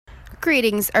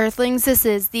Greetings, Earthlings. This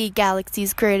is the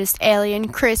galaxy's greatest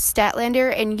alien, Chris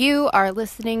Statlander, and you are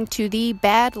listening to the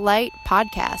Bad Light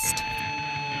Podcast.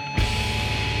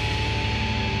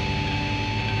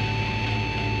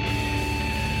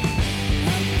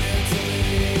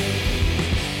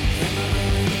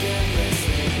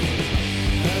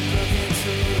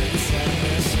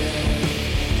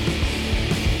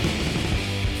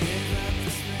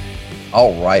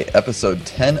 All right, episode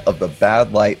 10 of the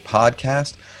Bad Light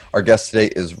Podcast. Our guest today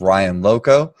is Ryan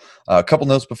Loco. A couple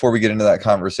notes before we get into that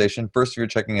conversation. First, if you're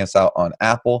checking us out on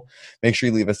Apple, make sure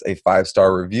you leave us a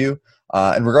 5-star review.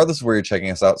 And regardless of where you're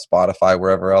checking us out, Spotify,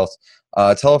 wherever else,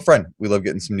 tell a friend. We love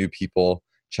getting some new people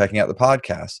checking out the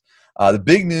podcast. The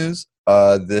big news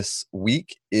this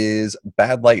week is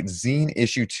Bad Light Zine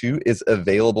Issue 2 is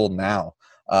available now.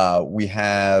 We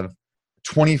have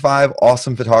 25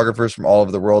 awesome photographers from all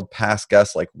over the world, past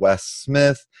guests like Wes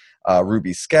Smith,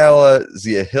 Ruby Scala,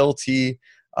 Zia Hilty,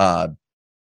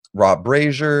 Rob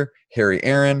Brazier, Harry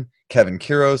Aaron, Kevin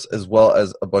Kiros, as well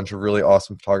as a bunch of really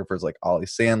awesome photographers like Ollie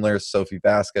Sandler, Sophie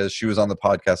Vasquez. She was on the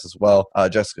podcast as well.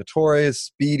 Jessica Torres,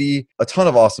 Speedy, a ton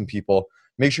of awesome people.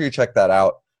 Make sure you check that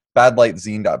out.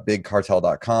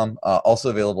 badlightzine.bigcartel.com. Also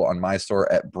available on my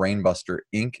store at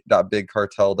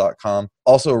brainbusterinc.bigcartel.com.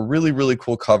 Also a really, really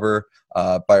cool cover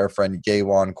by our friend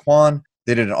Yewon Kwan.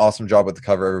 They did an awesome job with the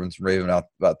cover. Everyone's raving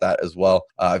about that as well.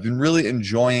 I've been really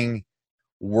enjoying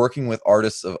working with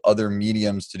artists of other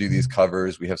mediums to do these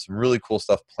covers. We have some really cool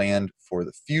stuff planned for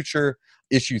the future.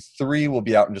 Issue 3 will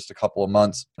be out in just a couple of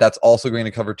months. That's also going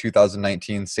to cover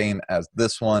 2019, same as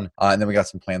this one. And then we got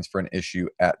some plans for an issue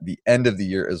at the end of the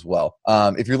year as well.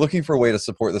 If you're looking for a way to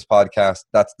support this podcast,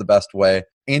 that's the best way.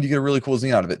 And you get a really cool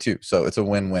zine out of it too. So it's a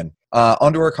win-win.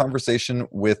 On to our conversation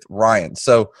with Ryan.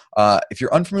 So if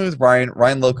you're unfamiliar with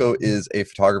Ryan Loco is a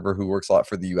photographer who works a lot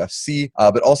for the UFC,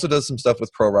 but also does some stuff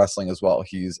with pro wrestling as well.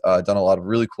 He's done a lot of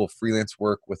really cool freelance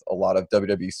work with a lot of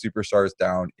WWE superstars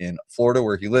down in Florida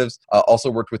where he lives. Also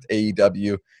worked with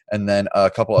AEW and then a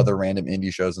couple other random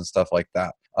indie shows and stuff like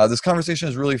that. This conversation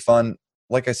is really fun.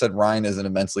 Like I said, Ryan is an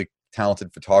immensely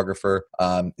talented photographer.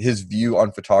 His view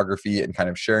on photography and kind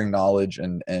of sharing knowledge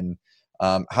and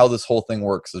how this whole thing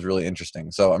works is really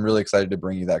interesting. So I'm really excited to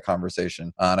bring you that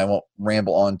conversation. And I won't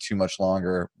ramble on too much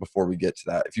longer before we get to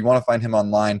that. If you want to find him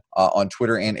online on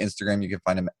Twitter and Instagram, you can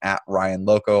find him at Ryan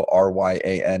Loco,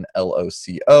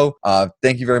 RyanLoco.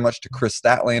 Thank you very much to Chris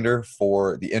Statlander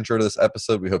for the intro to this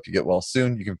episode. We hope you get well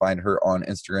soon. You can find her on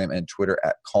Instagram and Twitter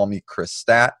at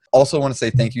CallMeChrisStat. Also want to say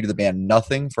thank you to the band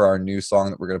Nothing for our new song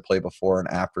that we're going to play before and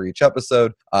after each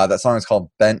episode. That song is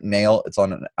called Bent Nail. It's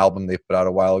on an album they put out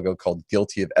a while ago called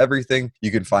Guilty of Everything.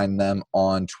 You can find them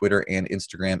on Twitter and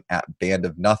Instagram at Band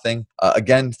of Nothing.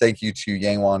 Again, thank you to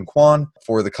Yewon Kwan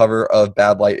for the cover of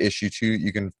Bad Light Issue 2.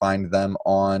 You can find them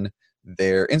on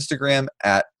their Instagram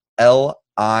at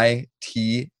LITLSLAYWON.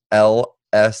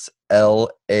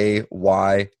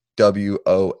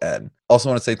 Also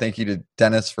want to say thank you to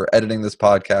Dennis for editing this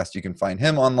podcast. You can find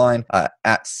him online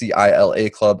at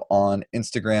CILA Club on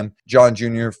Instagram. John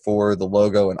Jr. for the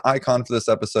logo and icon for this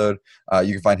episode.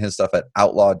 You can find his stuff at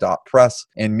outlaw.press.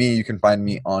 And me, you can find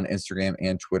me on Instagram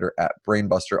and Twitter at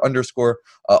brainbuster_.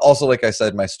 Also, like I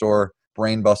said, my store,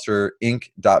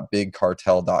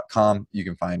 brainbusterinc.bigcartel.com. You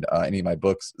can find any of my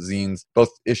books, zines, both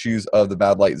issues of the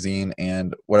Bad Light zine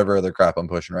and whatever other crap I'm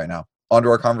pushing right now. On to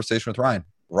our conversation with Ryan.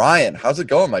 Ryan, how's it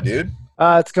going, my dude?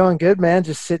 It's going good, man.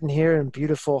 Just sitting here in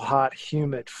beautiful, hot,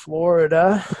 humid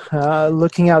Florida.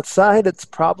 Looking outside, it's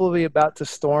probably about to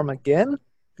storm again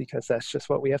because that's just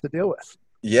what we have to deal with.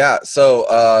 Yeah, so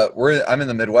I'm in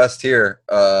the Midwest here,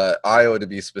 Iowa to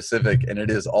be specific, and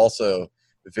it is also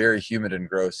very humid and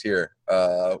gross here.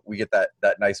 We get that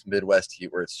nice Midwest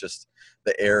heat where it's just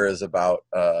the air is about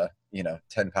 10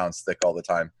 pounds thick all the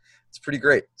time. It's pretty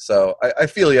great. So I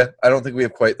feel you. I don't think we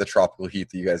have quite the tropical heat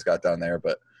that you guys got down there,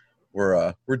 but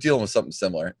we're dealing with something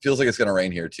similar. It feels like it's going to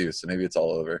rain here too, so maybe it's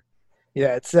all over.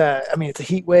 Yeah, it's a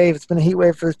heat wave. It's been a heat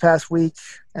wave for this past week,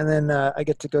 and then I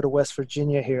get to go to West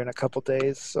Virginia here in a couple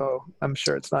days, so I'm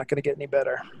sure it's not going to get any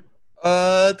better.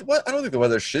 I don't think the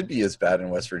weather should be as bad in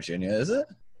West Virginia, is it?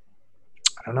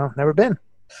 I don't know. Never been.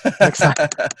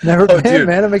 Never been, dude.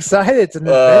 Man. I'm excited. It's an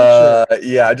adventure.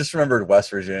 Yeah, I just remembered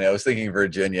West Virginia. I was thinking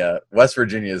Virginia. West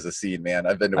Virginia is the scene, man.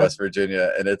 I've been to West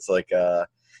Virginia, and it's like,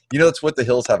 it's what the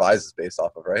hills have eyes is based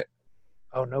off of, right?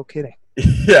 Oh, no kidding.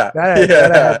 Yeah.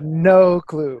 That I had no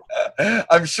clue.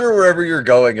 I'm sure wherever you're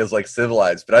going is like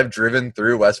civilized, but I've driven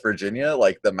through West Virginia,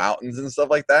 like the mountains and stuff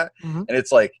like that, and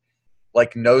it's like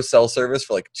no cell service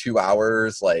for like 2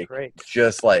 hours, like Great.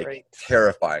 Just like Great.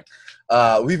 Terrifying.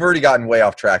 We've already gotten way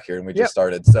off track here and we just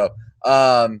started. So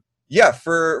Yeah,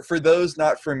 for those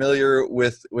not familiar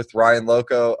with Ryan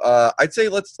Loco, I'd say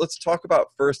let's talk about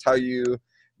first how you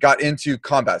got into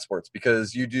combat sports,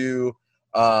 because you do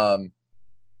a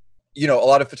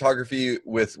lot of photography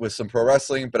with some pro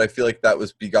wrestling, but I feel like that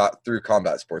was begot through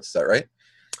combat sports. Is that right?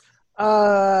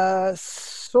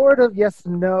 Sort of yes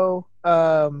and no.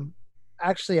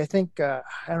 Actually, I think I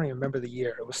don't even remember the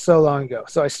year. It was so long ago.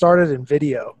 So I started in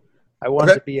video. I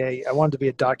wanted Okay. to be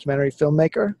a documentary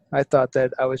filmmaker. I thought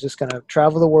that I was just going to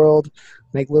travel the world,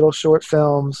 make little short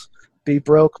films, be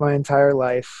broke my entire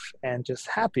life, and just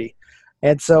happy.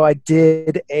 And so I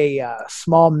did a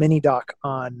small mini doc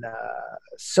on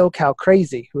SoCal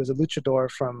Crazy, who was a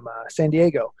luchador from San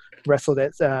Diego, wrestled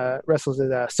at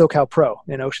SoCal Pro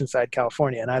in Oceanside,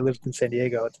 California, and I lived in San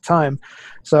Diego at the time.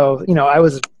 So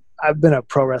I've been a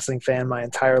pro wrestling fan my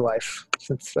entire life.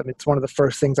 It's one of the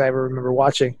first things I ever remember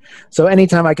watching. So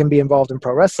anytime I can be involved in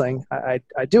pro wrestling, I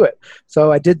do it.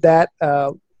 So I did that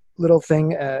little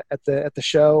thing at the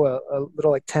show, a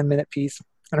little like 10-minute piece.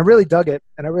 And I really dug it,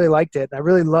 and I really liked it, and I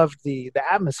really loved the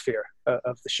atmosphere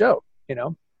of the show,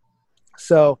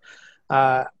 So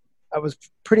I was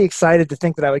pretty excited to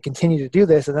think that I would continue to do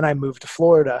this, and then I moved to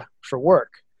Florida for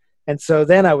work. And so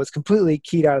then I was completely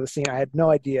keyed out of the scene. I had no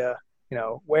idea,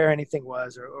 where anything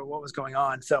was or what was going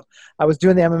on. So I was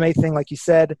doing the MMA thing, like you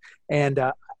said, and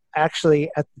actually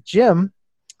at the gym,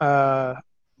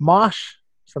 Mosh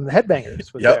from the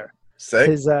Headbangers was there. Sick.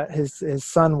 His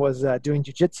son was doing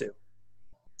jiu-jitsu.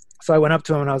 So I went up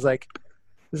to him and I was like,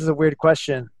 this is a weird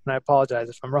question, and I apologize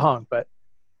if I'm wrong, but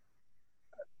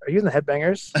are you in the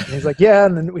Headbangers? And he's like, yeah.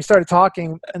 And then we started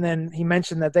talking, and then he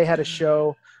mentioned that they had a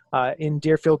show in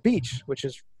Deerfield Beach, which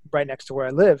is right next to where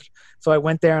I lived. So I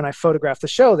went there and I photographed the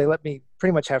show. They let me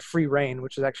pretty much have free reign,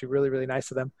 which was actually really, really nice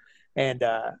of them. And,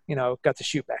 got to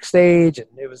shoot backstage, and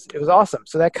it was awesome.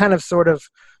 So that kind of sort of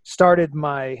started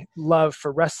my love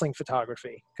for wrestling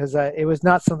photography, because it was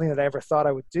not something that I ever thought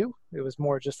I would do. It was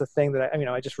more just a thing that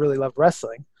I just really love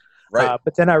wrestling. Right.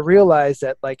 But then I realized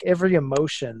that like every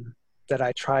emotion that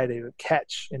I try to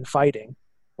catch in fighting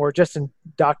or just in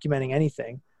documenting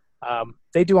anything,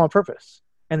 they do on purpose,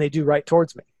 and they do right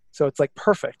towards me. So it's like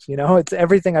perfect, it's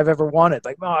everything I've ever wanted.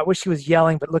 Like, oh, I wish he was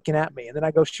yelling, but looking at me. And then I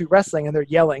go shoot wrestling and they're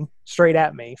yelling straight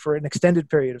at me for an extended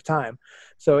period of time.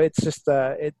 So it's just,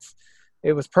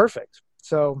 it was perfect.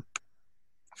 So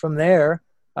from there,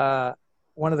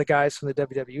 one of the guys from the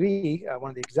WWE,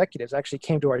 one of the executives, actually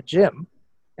came to our gym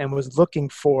and was looking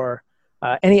for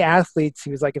any athletes.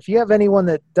 He was like, if you have anyone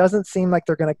that doesn't seem like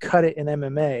they're going to cut it in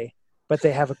MMA, but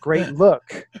they have a great look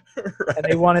Right. and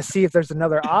they want to see if there's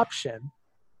another option,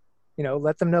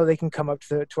 let them know they can come up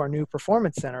to our new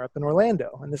performance center up in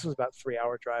Orlando. And this was about a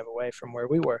 3-hour drive away from where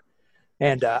we were.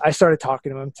 And I started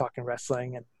talking to him, talking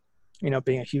wrestling and,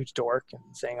 being a huge dork and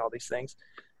saying all these things.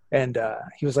 And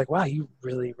he was like, wow, you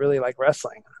really, really like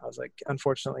wrestling. I was like,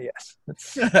 unfortunately, yes.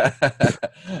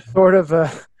 It's sort of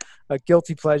a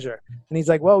guilty pleasure. And he's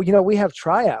like, well, we have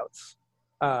tryouts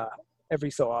every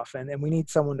so often, and we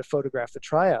need someone to photograph the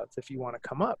tryouts if you want to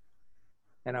come up.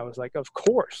 And I was like, of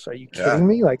course. Are you kidding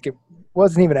me? Like, it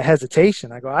wasn't even a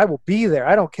hesitation. I go, I will be there.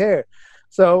 I don't care.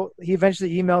 So he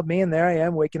eventually emailed me, and there I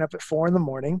am waking up at 4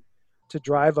 a.m. to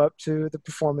drive up to the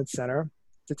performance center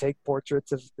to take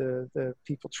portraits of the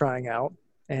people trying out.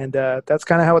 And that's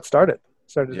kind of how it started.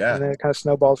 And then it kind of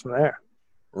snowballed from there.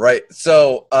 Right.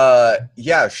 So,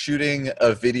 shooting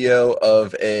a video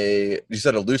of you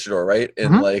said a luchador, right?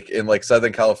 In like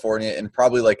Southern California, in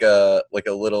probably like a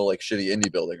little like shitty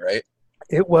indie building, right?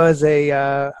 It was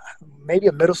maybe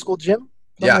a middle school gym.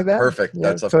 Like that. Perfect.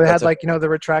 Yeah. So it had the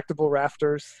retractable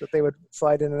rafters that they would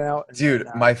slide in and out. Dude,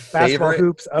 my favorite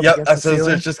hoops up Yep. against the ceiling.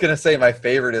 I was just gonna say my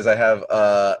favorite is I have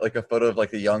like a photo of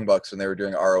like the Young Bucks when they were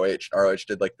doing ROH. ROH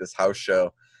did like this house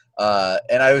show.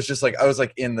 And I was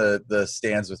in the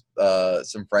stands with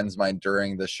some friends of mine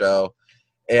during the show,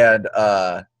 and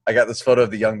I got this photo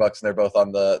of the Young Bucks, and they're both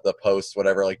on the post,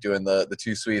 whatever, like doing the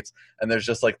two suites, and there's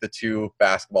just like the two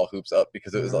basketball hoops up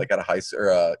because it was like at a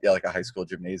high school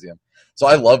gymnasium. So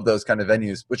I love those kind of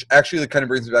venues, which actually kind of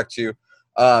brings me back to,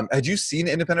 had you seen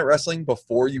independent wrestling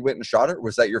before you went and shot it? Or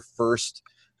was that your first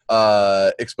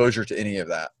exposure to any of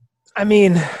that? I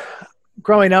mean,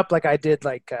 growing up, like I did,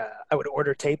 I would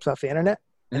order tapes off the internet.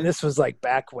 And this was like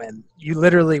back when you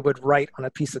literally would write on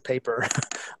a piece of paper,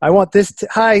 I want this,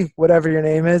 hi, whatever your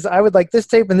name is. I would like this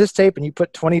tape and this tape, and you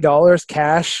put $20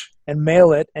 cash and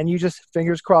mail it. And you just,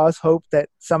 fingers crossed, hope that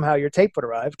somehow your tape would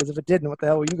arrive. Because if it didn't, what the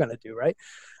hell were you going to do, right?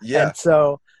 Yeah. And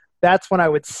so that's when I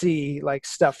would see like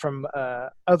stuff from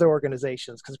other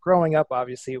organizations. Because growing up,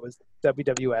 obviously, it was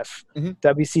WWF,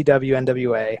 WCW,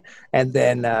 NWA, and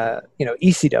then,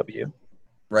 ECW.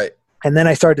 Right. And then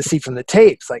I started to see from the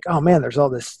tapes, like, oh man, there's all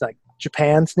this like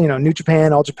Japan, New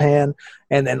Japan, All Japan,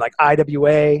 and then like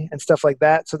IWA and stuff like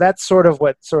that. So that's sort of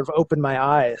what sort of opened my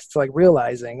eyes to like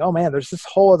realizing, oh man, there's this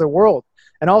whole other world.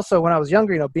 And also when I was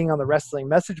younger, being on the wrestling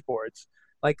message boards,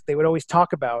 like they would always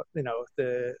talk about,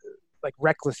 the like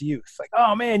reckless youth, like,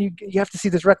 oh man, you have to see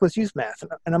this reckless youth match.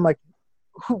 And I'm like,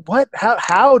 what,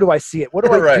 how do I see it? What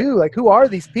do I Right. do? Like, who are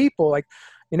these people? Like,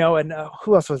 and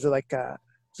who else was it? Like,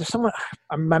 is there someone,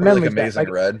 my memory's like Amazing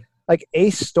bad. Red. Like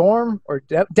Ace Storm or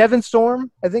Devin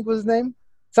Storm, I think was his name.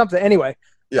 Something. Anyway,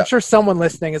 Yeah. I'm sure someone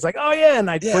listening is like, oh yeah, and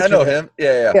I know him.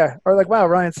 Yeah. Or like, wow,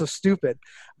 Ryan's so stupid.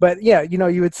 But yeah,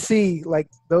 you would see like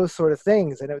those sort of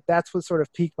things, and that's what sort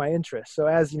of piqued my interest. So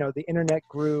as the internet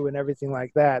grew and everything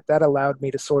like that, that allowed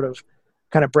me to sort of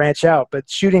kind of branch out. But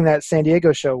shooting that San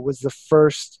Diego show was the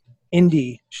first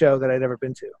indie show that I'd ever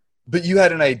been to. But you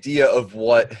had an idea of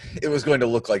what it was going to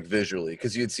look like visually,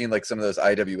 because you had seen like some of those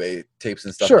IWA tapes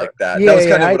and stuff like that. Yeah, that was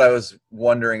kind of what I was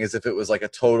wondering, is if it was like a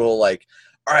total like,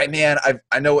 all right, man,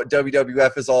 I know what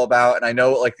WWF is all about, and I know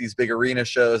what like these big arena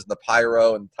shows and the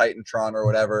Pyro and Titantron or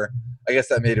whatever. I guess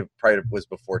that probably was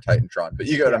before Titantron, but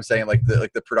you get what I'm saying, like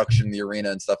the production in the arena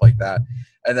and stuff like that,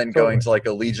 and then going to like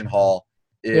a Legion Hall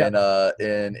in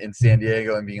San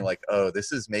Diego and being like, oh,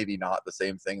 this is maybe not the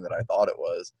same thing that I thought it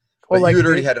was. But you had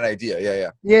already had an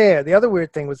idea. Yeah. The other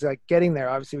weird thing was like getting there.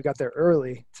 Obviously, we got there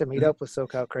early to meet up with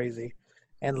SoCal Crazy.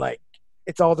 And like,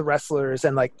 it's all the wrestlers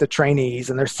and like the trainees,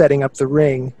 and they're setting up the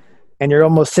ring. And you're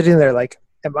almost sitting there like,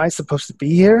 am I supposed to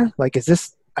be here? Like,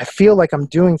 I feel like I'm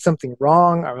doing something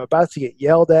wrong. I'm about to get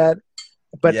yelled at.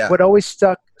 But what always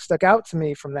stuck out to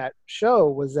me from that show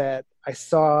was that I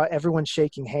saw everyone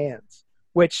shaking hands,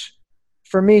 which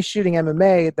for me, shooting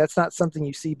MMA, that's not something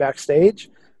you see backstage.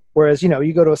 Whereas,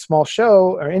 you go to a small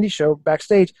show or indie show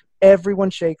backstage, everyone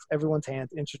shakes everyone's hand,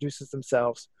 introduces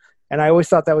themselves. And I always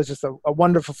thought that was just a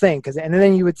wonderful thing. And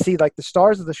then you would see like the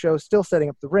stars of the show still setting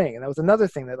up the ring. And that was another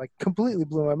thing that like completely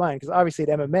blew my mind. Because obviously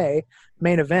at MMA,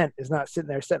 main event is not sitting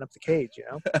there setting up the cage,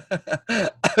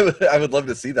 I would love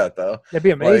to see that though. That'd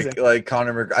be amazing. Like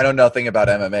Conor I know nothing about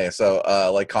MMA. So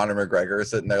like Conor McGregor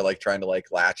sitting there like trying to like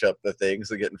latch up the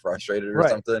things and getting frustrated or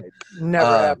something. It never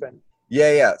happened.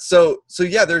 Yeah. So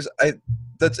yeah,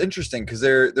 that's interesting, because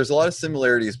there's a lot of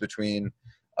similarities between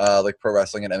like pro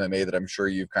wrestling and MMA that I'm sure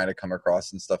you've kind of come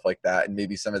across and stuff like that, and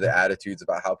maybe some of the attitudes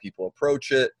about how people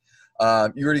approach it.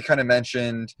 You already kind of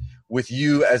mentioned with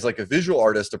you as like a visual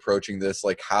artist approaching this,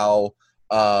 like how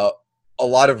a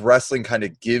lot of wrestling kind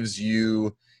of gives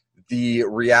you the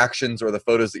reactions or the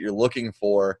photos that you're looking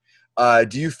for.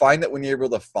 Do you find that when you're able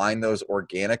to find those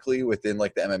organically within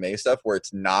like the MMA stuff, where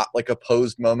it's not like a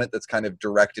posed moment that's kind of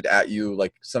directed at you,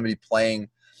 like somebody playing,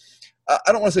 I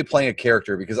don't want to say playing a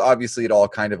character, because obviously it all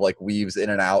kind of like weaves in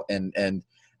and out, and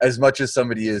as much as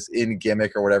somebody is in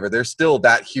gimmick or whatever, there's still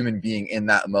that human being in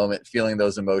that moment feeling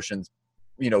those emotions,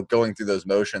 going through those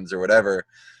motions or whatever.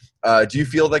 Do you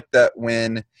feel like that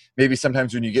when maybe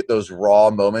sometimes when you get those raw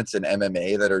moments in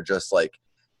MMA that are just like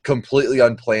completely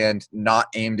unplanned, not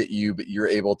aimed at you, but you're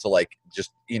able to like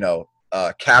just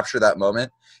capture that moment,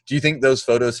 do you think those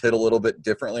photos hit a little bit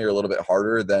differently or a little bit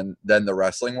harder than the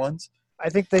wrestling ones? I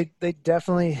think they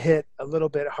definitely hit a little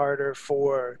bit harder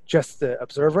for just the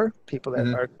observer, people that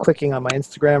are clicking on my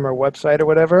Instagram or website or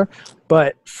whatever.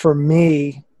 But for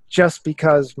me, just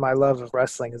because my love of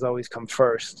wrestling has always come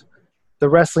first, the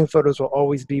wrestling photos will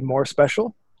always be more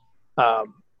special.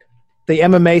 The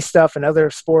MMA stuff and other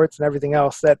sports and everything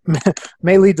else that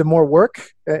may lead to more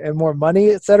work and more money,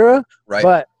 etc. Right.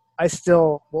 But I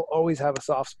still will always have a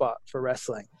soft spot for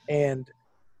wrestling. And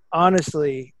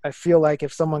honestly, I feel like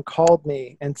if someone called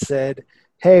me and said,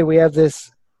 hey, we have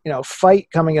this, fight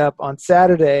coming up on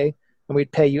Saturday and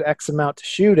we'd pay you X amount to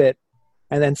shoot it.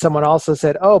 And then someone also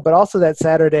said, oh, but also that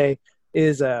Saturday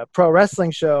is a pro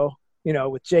wrestling show,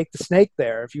 with Jake the Snake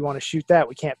there. If you want to shoot that,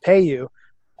 we can't pay you.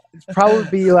 It'd probably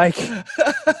be like,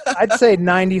 I'd say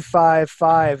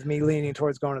 95-5 me leaning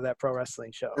towards going to that pro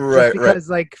wrestling show. Right. Just because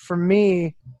like for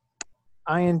me,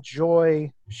 I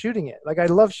enjoy shooting it. Like I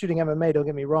love shooting MMA, don't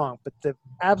get me wrong, but the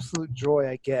absolute joy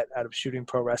I get out of shooting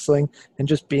pro wrestling and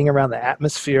just being around the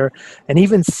atmosphere and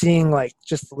even seeing like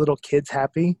just little kids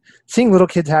happy, seeing little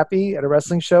kids happy at a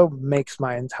wrestling show makes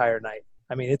my entire night.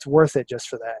 I mean, it's worth it just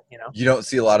for that, You don't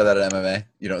see a lot of that at MMA.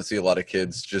 You don't see a lot of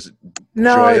kids just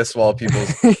joyous while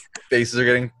people's faces are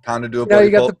getting pounded to a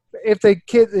bloody pulp. if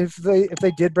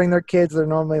they did bring their kids, they're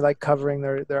normally like covering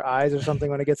their eyes or something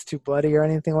when it gets too bloody or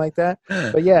anything like that.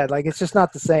 But yeah, like it's just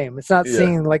not the same. It's not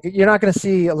seeing like you're not going to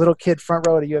see a little kid front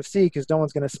row at a UFC because no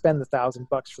one's going to spend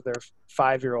 $1,000 for their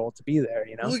 5-year-old to be there.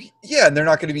 You know? Well, yeah, and they're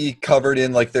not going to be covered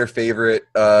in like their favorite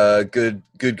good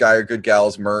guy or good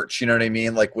gals merch. You know what I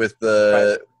mean? Like with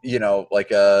the like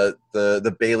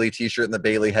the Bailey T-shirt and the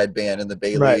Bailey headband and the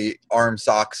Bailey arm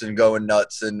socks and going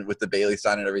nuts and with the Bailey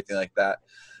sign and everything like that.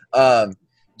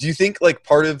 Do you think like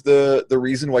part of the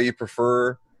reason why you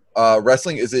prefer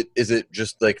wrestling is it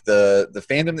just like the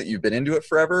fandom that you've been into it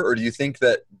forever, or do you think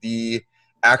that the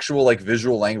actual like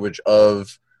visual language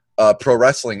of pro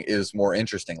wrestling is more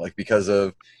interesting, like because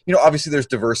of obviously there's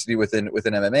diversity within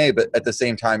MMA, but at the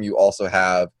same time you also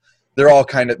have they all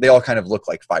kind of look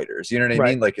like fighters, you know what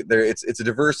I mean? Like it's a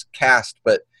diverse cast,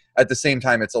 but at the same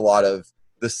time it's a lot of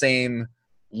the same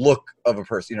look of a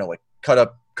person, like cut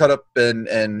up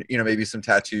and maybe some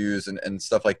tattoos and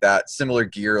stuff like that, similar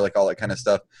gear, like all that kind of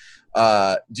stuff.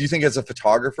 Do you think as a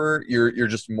photographer you're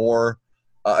just more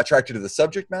attracted to the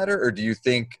subject matter, or do you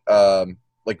think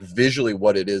like visually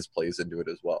what it is plays into it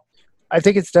as well? I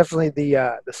think it's definitely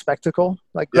the spectacle.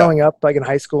 Like growing up, like in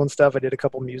high school and stuff, I did a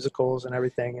couple musicals and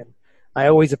everything, and I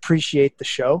always appreciate the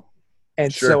show.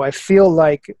 And so I feel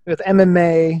like with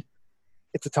MMA,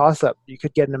 it's a toss-up. You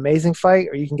could get an amazing fight,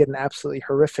 or you can get an absolutely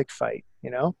horrific fight.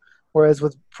 Whereas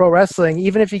with pro wrestling,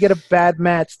 even if you get a bad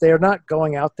match, they're not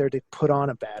going out there to put on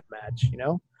a bad match.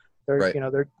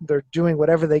 They're doing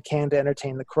whatever they can to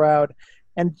entertain the crowd,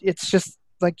 and it's just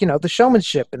like the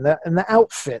showmanship and the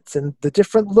outfits and the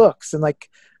different looks. And like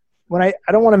when I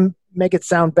don't want to make it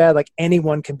sound bad, like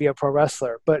anyone can be a pro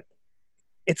wrestler, but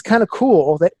it's kind of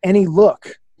cool that any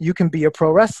look you can be a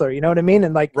pro wrestler, you know what I mean?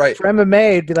 And like for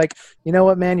MMA, it'd be like, you know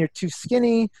what, man, you're too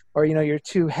skinny, or you're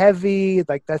too heavy,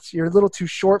 like you're a little too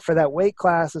short for that weight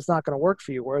class, it's not going to work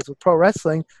for you. Whereas with pro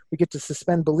wrestling, we get to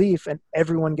suspend belief and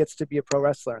everyone gets to be a pro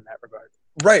wrestler in that regard.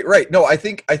 Right. No, I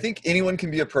think anyone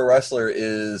can be a pro wrestler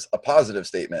is a positive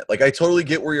statement. Like I totally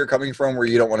get where you're coming from, where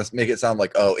you don't want to make it sound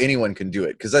like, oh, anyone can do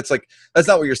it, because that's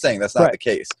not what you're saying. That's not the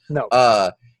case.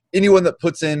 No. Anyone that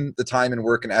puts in the time and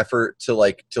work and effort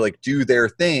to do their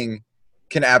thing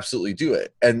can absolutely do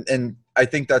it. And I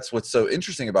think that's what's so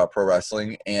interesting about pro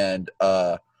wrestling. And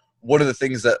one of the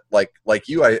things that like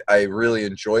you, I really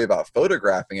enjoy about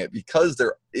photographing it, because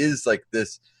there is like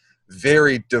this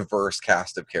very diverse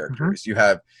cast of characters.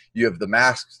 Mm-hmm. You have the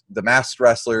masked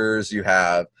wrestlers, you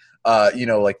have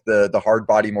like the hard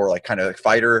body, more like kind of like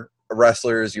fighter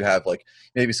wrestlers, you have like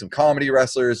maybe some comedy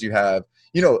wrestlers, you have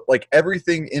like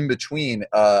everything in between.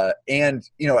 And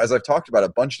as I've talked about a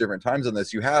bunch of different times on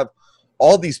this, you have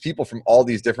all these people from all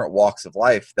these different walks of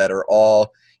life that are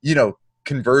all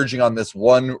converging on this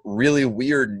one really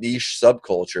weird niche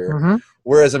subculture. Mm-hmm.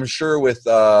 Whereas I'm sure with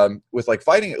like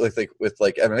fighting, with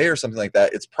like MMA or something like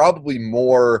that, it's probably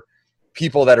more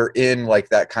people that are in like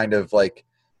that kind of like,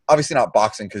 obviously not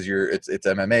boxing because it's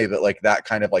MMA, but like that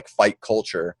kind of like fight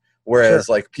culture. Whereas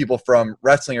like people from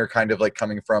wrestling are kind of like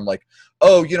coming from like,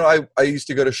 oh, I used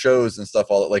to go to shows and stuff,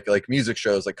 all like music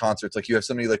shows, like concerts. Like you have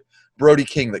somebody like Brody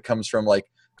King that comes from like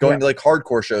going to like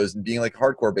hardcore shows and being like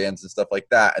hardcore bands and stuff like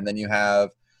that. And then you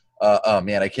have, oh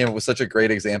man, I came up with such a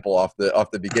great example off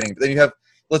the beginning. But then you have,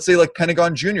 let's say like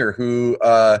Pentagon Jr., who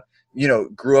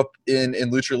grew up in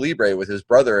Lucha Libre with his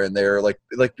brother, and they're like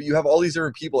you have all these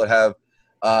different people that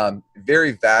have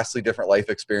very vastly different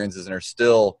life experiences and are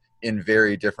still in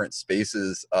very different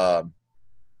spaces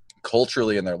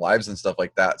culturally in their lives and stuff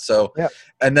like that. So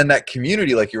and then that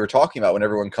community, like you were talking about, when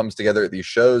everyone comes together at these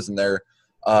shows and they're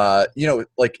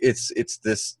like it's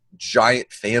this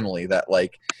giant family that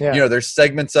like there's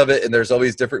segments of it and there's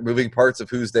always different moving parts of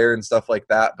who's there and stuff like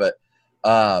that. But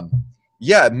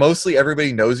mostly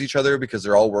everybody knows each other because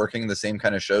they're all working the same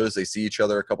kind of shows. They see each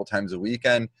other a couple times a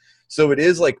weekend. So it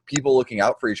is like people looking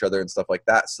out for each other and stuff like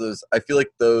that. So I feel like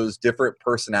those different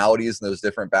personalities and those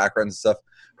different backgrounds and stuff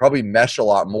probably mesh a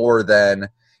lot more than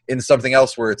in something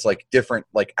else where it's like different,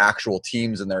 like actual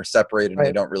teams and they're separated and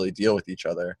they don't really deal with each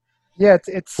other. Yeah,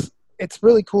 it's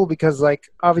really cool because like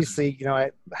obviously,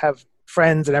 I have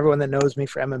friends and everyone that knows me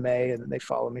for MMA, and they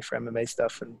follow me for MMA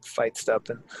stuff and fight stuff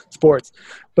and sports.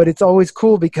 But it's always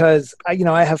cool because I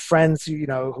have friends who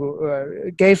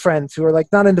are gay friends who are like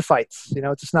not into fights.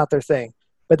 It's just not their thing.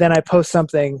 But then I post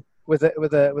something with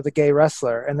a gay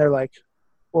wrestler, and they're like,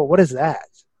 "Well, what is that?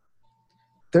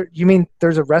 You mean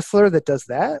there's a wrestler that does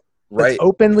that? That's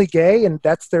openly gay, and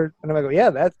that's their?" And I'm like, "Yeah,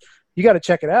 that you got to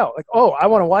check it out." Like, "Oh, I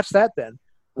want to watch that then."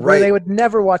 Where they would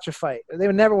never watch a fight. They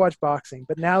would never watch boxing.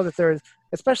 But now that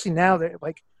especially now, they're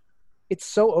like, it's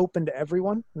so open to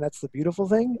everyone, and that's the beautiful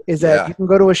thing, is that Yeah. you can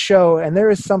go to a show and there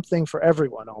is something for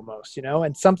everyone almost,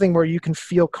 and something where you can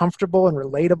feel comfortable and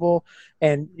relatable,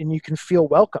 and you can feel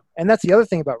welcome. And that's the other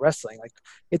thing about wrestling. Like,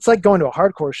 it's like going to a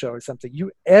hardcore show or something.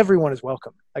 Everyone is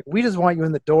welcome. Like, we just want you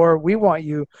in the door. We want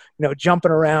you,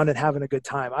 jumping around and having a good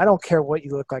time. I don't care what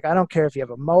you look like. I don't care if you have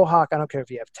a mohawk. I don't care if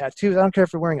you have tattoos. I don't care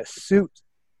if you're wearing a suit.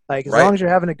 Like, as long as you're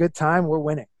having a good time, we're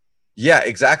winning. Yeah,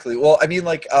 exactly. Well, I mean,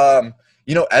 like,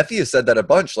 Effie has said that a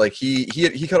bunch. Like, he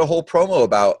cut a whole promo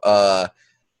about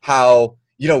how,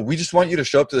 we just want you to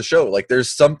show up to the show. Like, there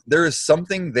is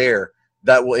something there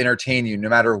that will entertain you no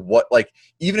matter what. Like,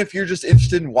 even if you're just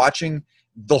interested in watching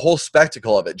the whole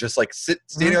spectacle of it, just like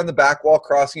standing on the back wall,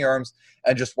 crossing your arms,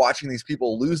 and just watching these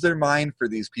people lose their mind for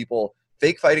these people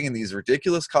fake fighting in these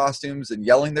ridiculous costumes and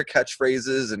yelling their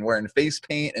catchphrases and wearing face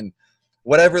paint and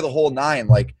whatever, the whole nine.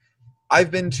 Like, I've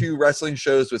been to wrestling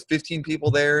shows with 15 people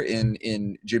there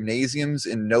in gymnasiums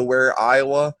in nowhere,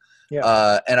 Iowa.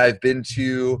 Yeah. And I've been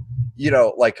to,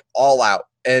 like All Out,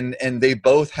 and they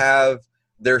both have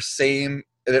their same,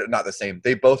 not the same.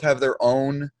 They both have their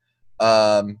own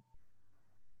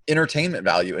entertainment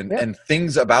value and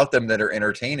things about them that are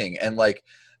entertaining. And like,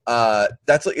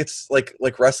 that's like, it's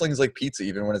like wrestling's like pizza.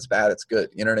 Even when it's bad, it's good.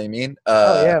 You know what I mean?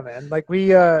 Oh yeah, man. Like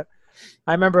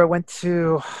I remember I went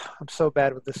to, I'm so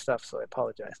bad with this stuff, so I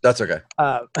apologize. That's okay.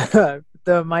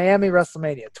 The Miami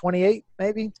WrestleMania, 28,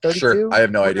 maybe 32. Sure, I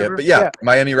have no idea, but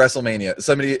Miami WrestleMania.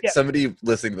 Somebody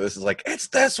listening to this is like, "It's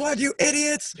this one, you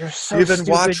idiots! You're so you even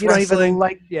stupid. watch you wrestling."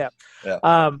 Don't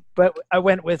even but I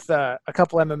went with a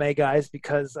couple MMA guys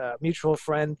because a mutual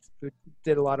friend who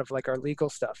did a lot of like our legal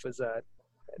stuff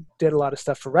did a lot of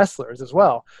stuff for wrestlers as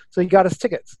well. So he got us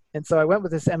tickets, and so I went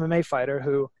with this MMA fighter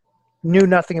who knew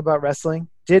nothing about wrestling,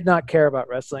 did not care about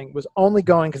wrestling, was only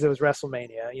going because it was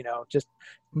WrestleMania, just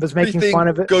was making fun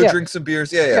of it. Go drink some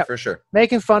beers. Yeah, for sure.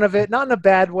 Making fun of it, not in a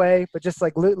bad way, but just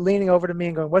like leaning over to me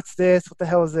and going, "What's this? What the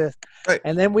hell is this?" Right.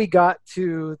 And then we got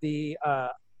to the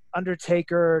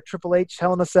Undertaker Triple H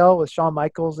Hell in a Cell with Shawn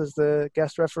Michaels as the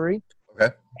guest referee.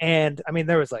 Okay. And I mean,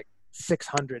 there was like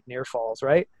 600 near falls,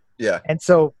 right? Yeah. And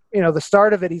so, the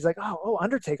start of it, he's like, oh,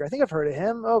 Undertaker. I think I've heard of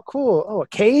him. Oh, cool. Oh, a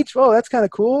cage. Oh, that's kind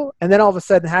of cool. And then all of a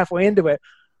sudden, halfway into it,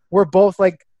 we're both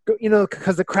like,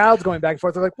 because the crowd's going back and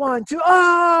forth. They're like, 1, 2,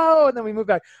 oh! And then we move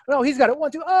back. No, he's got it.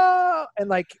 1, 2, oh! And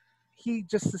like, he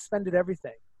just suspended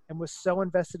everything and was so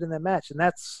invested in that match. And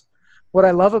that's what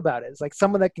I love about it. It's like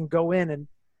someone that can go in and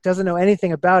doesn't know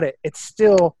anything about it. It's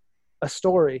still a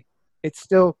story. It's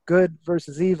still good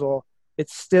versus evil.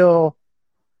 It's still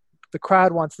the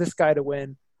crowd wants this guy to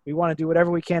win. We want to do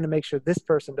whatever we can to make sure this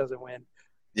person doesn't win.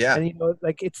 Yeah. And,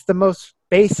 like, it's the most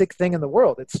basic thing in the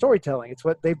world. It's storytelling. It's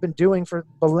what they've been doing for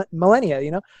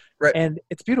millennia, Right. And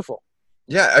it's beautiful.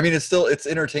 Yeah. I mean, it's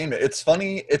entertainment. It's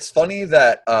funny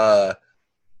that, to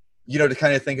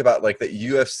kind of think about like that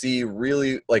UFC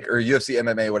really like, or UFC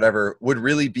MMA, whatever, would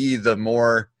really be the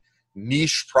more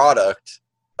niche product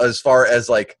as far as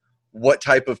like what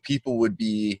type of people would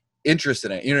be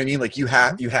interested in it. You know what I mean? Like you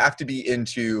have to be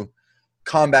into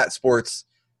combat sports,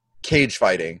 cage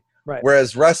fighting, right?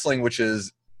 Whereas wrestling, which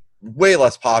is way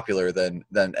less popular than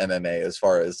MMA as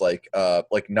far as like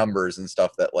numbers and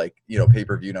stuff that like,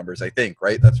 pay-per-view numbers, I think,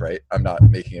 right? That's right. I'm not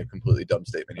making a completely dumb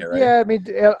statement here, right? Yeah. I mean,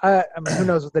 who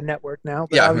knows with the network now,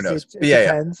 but yeah, who knows? It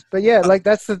depends. But yeah, like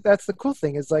that's the cool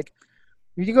thing is like,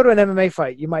 if you go to an MMA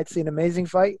fight, you might see an amazing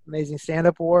fight, amazing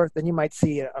stand-up war. Then you might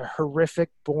see a horrific,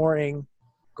 boring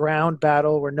ground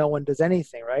battle where no one does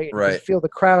anything, right? And right. You feel the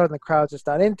crowd, and the crowd's just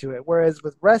not into it. Whereas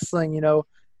with wrestling, you know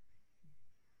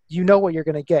what you're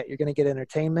going to get. You're going to get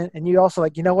entertainment, and you also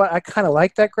like, what? I kind of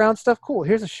like that ground stuff. Cool.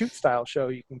 Here's a shoot style show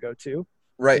you can go to.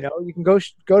 Right. You can go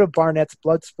to Barnett's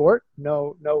Blood Sport,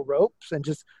 no ropes, and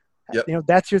just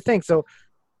that's your thing. So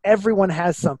everyone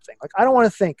has something. Like, I don't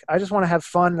want to think. I just want to have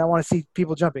fun, and I want to see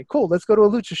people jumping. Cool. Let's go to a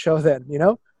lucha show then.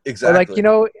 Exactly.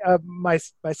 Or like,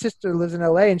 my sister lives in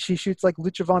LA and she shoots like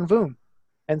Lucha Von Voom.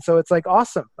 And so it's like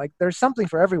awesome. Like there's something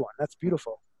for everyone. That's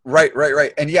beautiful. Right.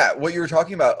 And yeah, what you were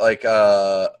talking about, like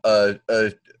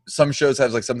some shows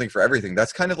have like something for everything.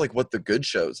 That's kind of like what the good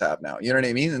shows have now. You know what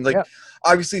I mean? And like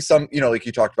obviously some, like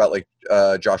you talked about like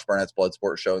Josh Barnett's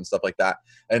Bloodsport show and stuff like that.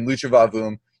 And Lucha Va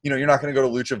Voom, you're not going to go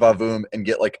to Lucha Va Voom and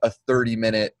get like a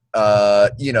 30-minute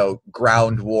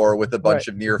ground war with a bunch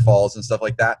of near falls and stuff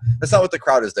like that. That's not what the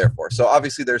crowd is there for. So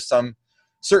obviously there's some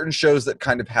certain shows that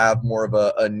kind of have more of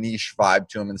a niche vibe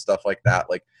to them and stuff like that.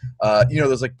 Like,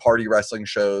 those like party wrestling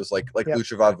shows like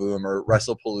Lucha Va Voom or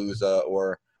WrestlePalooza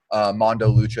or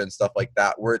Mondo Lucha and stuff like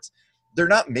that, where they're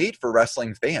not made for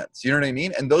wrestling fans. You know what I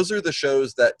mean? And those are the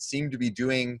shows that seem to be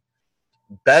doing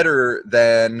better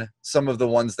than some of the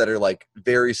ones that are like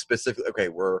very specific. Okay,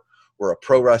 we're a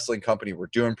pro wrestling company, we're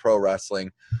doing pro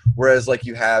wrestling. Whereas like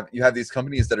you have these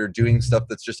companies that are doing stuff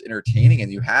that's just entertaining,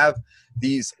 and you have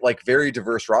these like very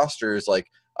diverse rosters, like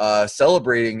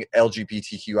celebrating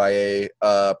LGBTQIA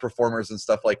performers and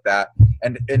stuff like that,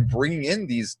 and bringing in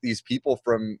these people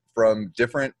from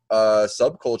different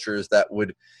subcultures that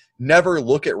would never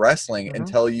look at wrestling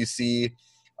until you see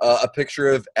a picture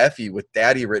of Effie with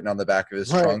Daddy written on the back of his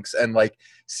trunks, and like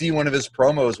see one of his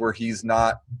promos where he's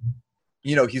not,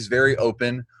 he's very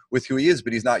open with who he is,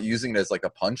 but he's not using it as like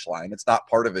a punchline. It's not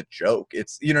part of a joke.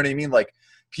 It's, you know what I mean? Like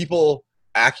people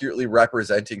accurately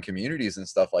representing communities and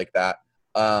stuff like that.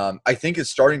 I think is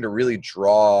starting to really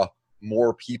draw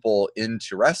more people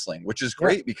into wrestling, which is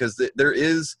great because there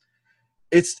is,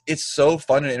 it's so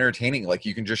fun and entertaining. Like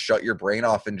you can just shut your brain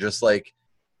off and just like,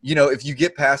 if you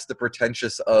get past the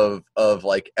pretentious of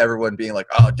like everyone being like,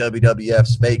 oh,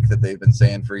 WWF's fake that they've been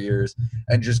saying for years,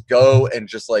 and just go and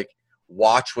just like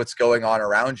watch what's going on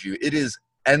around you, it is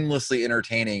endlessly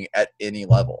entertaining at any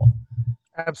level.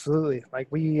 Absolutely. Like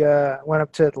we went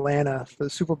up to Atlanta for the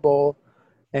Super Bowl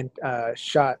and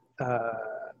shot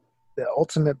the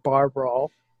Ultimate Bar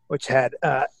Brawl, which had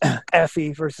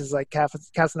Effie versus like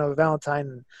Casanova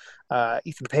Valentine, and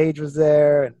Ethan Page was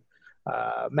there, and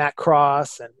Matt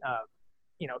Cross, and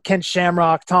Ken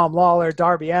Shamrock, Tom Lawler,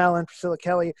 Darby Allin, Priscilla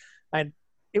Kelly, and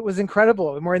it was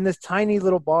incredible. And we're in this tiny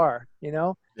little bar,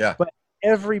 but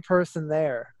every person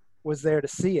there was there to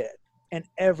see it, and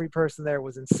every person there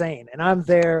was insane. And I'm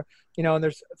there, and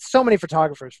there's so many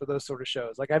photographers for those sort of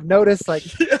shows. Like I've noticed, like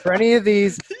for any of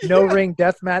these no ring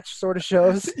deathmatch sort of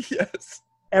shows,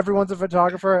 everyone's a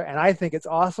photographer, and I think it's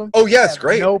awesome. Oh yes,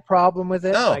 great. No problem with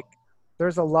it. No. Like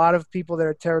there's a lot of people that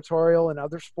are territorial in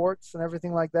other sports and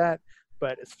everything like that.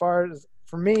 But as far as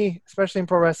for me, especially in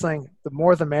pro wrestling, the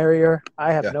more the merrier.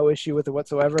 I have no issue with it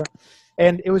whatsoever.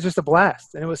 And it was just a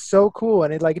blast, and it was so cool.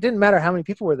 And it didn't matter how many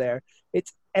people were there.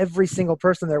 It's every single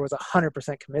person there was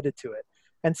 100% committed to it.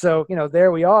 And so,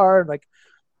 there we are, like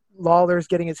Lawler's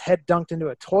getting his head dunked into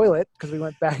a toilet because we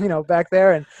went back, back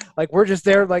there, and like we're just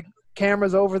there, like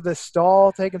cameras over the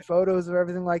stall taking photos of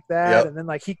everything like that. And then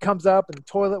like he comes up and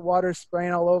toilet water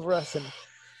spraying all over us, and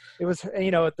it was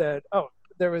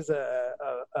there was a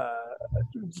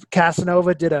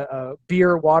Casanova did a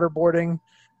beer waterboarding,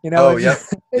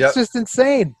 it's just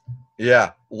insane.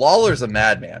 Yeah, Lawler's a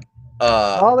madman.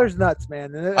 Lawler's nuts,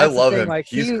 man. And I love him. Like,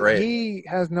 he's great. He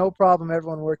has no problem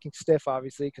everyone working stiff,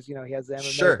 obviously, because he has the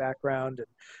MMA background. And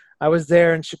I was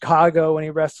there in Chicago when he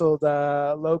wrestled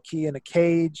Loco in a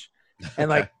cage,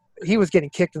 and like he was getting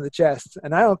kicked in the chest.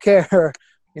 And I don't care.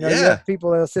 You have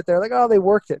people that'll sit there like, oh, they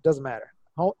worked it. Doesn't matter.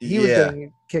 He was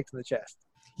getting kicked in the chest.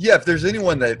 Yeah, if there's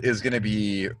anyone that is going to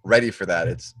be ready for that,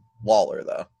 it's Lawler,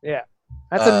 though. Yeah.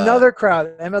 That's another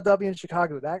crowd. MLW in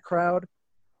Chicago. That crowd,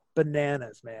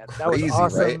 bananas, man. That crazy, was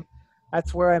awesome. Right?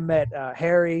 That's where I met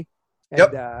Harry and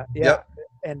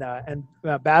and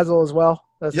Basil as well.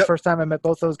 That was the first time I met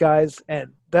both those guys.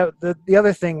 And the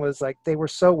other thing was like they were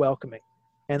so welcoming.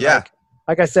 And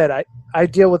like I said, I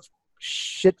deal with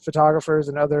shit photographers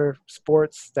and other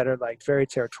sports that are like very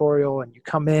territorial, and you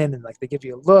come in and like they give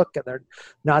you a look and they're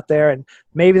not there. And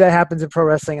maybe that happens in pro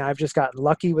wrestling. I've just gotten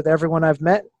lucky with everyone I've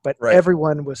met, but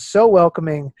everyone was so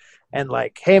welcoming and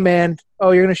like, hey man,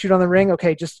 oh, you're going to shoot on the ring.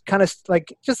 Okay. Just kind of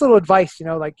like, just a little advice,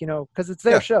 cause it's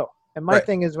their show. And my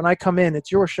thing is when I come in,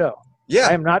 it's your show. Yeah.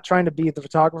 I am not trying to be the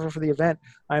photographer for the event.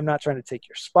 I am not trying to take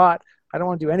your spot. I don't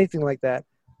want to do anything like that,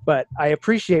 but I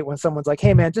appreciate when someone's like,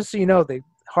 hey man, just so you know, the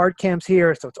hard cam's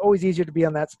here, so it's always easier to be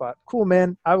on that spot. Cool,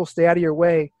 man. I will stay out of your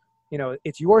way.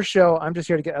 It's your show. I'm just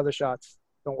here to get other shots.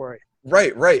 Don't worry.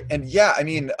 Right. And yeah, I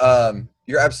mean,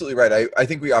 you're absolutely right. I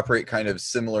think we operate kind of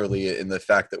similarly in the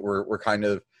fact that we're kind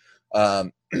of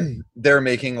they're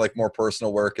making like more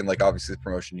personal work, and like obviously the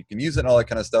promotion you can use it and all that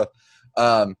kind of stuff.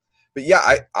 But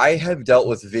yeah, I have dealt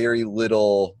with very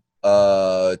little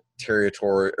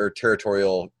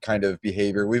territorial kind of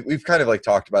behavior. We've kind of like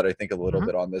talked about it, I think, a little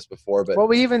bit on this before, but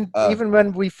we even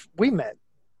when we met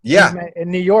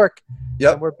in New York,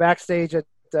 we're backstage at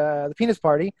the penis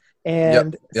party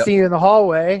and see you in the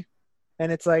hallway,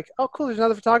 and it's like, oh cool, there's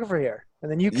another photographer here,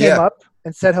 and then you came up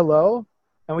and said hello,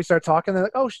 and we started talking. They're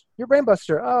like, oh, you're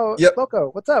Brainbuster. Oh, Loco,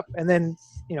 what's up? And then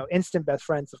instant best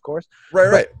friends, of course.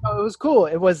 Right. It was cool.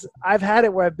 I've had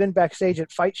it where I've been backstage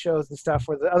at fight shows and stuff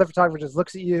where the other photographer just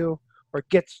looks at you or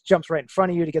jumps right in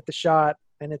front of you to get the shot,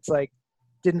 and it's like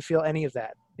didn't feel any of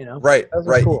that. Right. That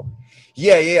was cool.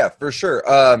 Yeah, for sure.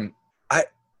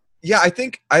 I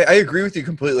think I agree with you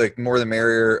completely. Like more the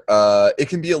merrier. It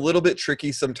can be a little bit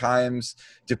tricky sometimes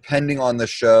depending on the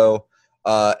show.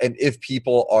 and if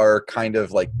people are kind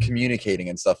of like communicating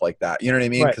and stuff like that. You know what I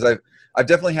mean? Right. Because I've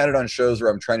definitely had it on shows where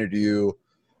I'm trying to do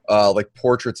like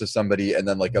portraits of somebody, and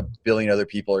then like a billion other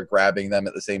people are grabbing them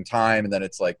at the same time, and then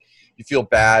it's like you feel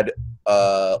bad,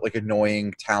 like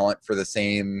annoying talent for the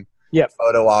same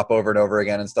photo op over and over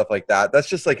again and stuff like that. That's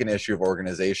just like an issue of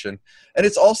organization. And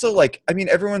it's also like, I mean,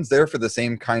 everyone's there for the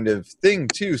same kind of thing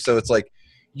too. So it's like,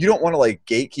 you don't want to like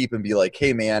gatekeep and be like,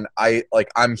 hey man,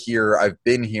 I'm here, I've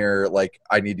been here, like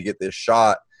I need to get this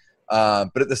shot.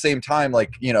 But at the same time,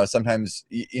 like, you know, sometimes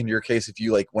in your case, if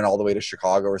you like went all the way to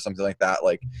Chicago or something like that,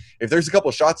 like if there's a couple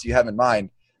shots you have in mind,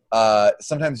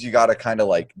 sometimes you got to kind of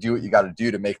like do what you got to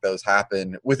do to make those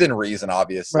happen within reason,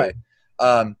 obviously. Right.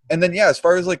 And then, yeah, as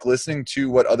far as like listening to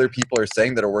what other people are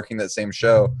saying that are working that same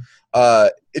show,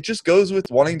 it just goes with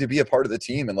wanting to be a part of the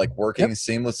team and like working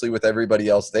seamlessly with everybody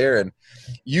else there. And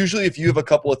usually if you have a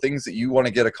couple of things that you want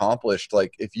to get accomplished,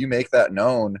 like if you make that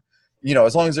known, you know,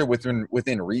 as long as they're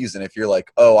within reason, if you're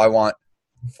like, oh, I want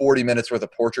 40 minutes worth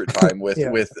of portrait time with,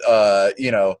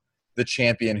 you know, the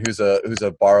champion who's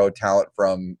a borrowed talent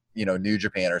from, you know, New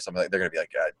Japan or something, like, they're going to be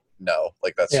like, no,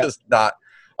 like that's just not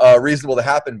reasonable to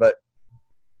happen. But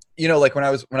you know, like when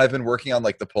I've been working on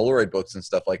like the Polaroid books and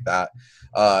stuff like that,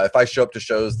 if I show up to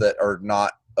shows that are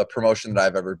not a promotion that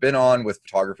I've ever been on with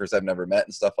photographers I've never met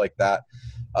and stuff like that,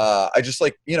 I just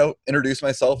like, you know, introduce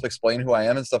myself, explain who I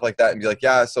am and stuff like that, and be like,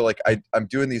 yeah, so like I'm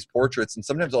doing these portraits, and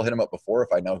sometimes I'll hit them up before if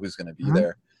I know who's going to be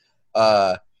there.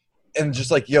 And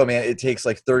just like, yo, man, it takes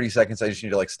like 30 seconds. I just need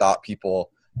to like stop people.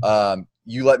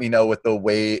 You let me know with the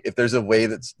way, if there's a way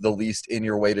that's the least in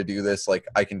your way to do this, like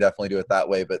I can definitely do it that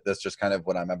way, but that's just kind of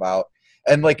what I'm about.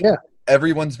 And like,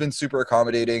 everyone's been super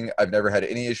accommodating. I've never had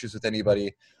any issues with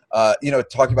anybody. You know,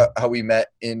 talking about how we met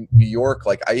in New York,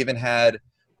 like I even had,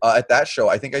 at that show,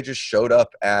 I think I just showed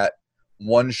up at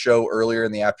one show earlier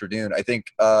in the afternoon. I think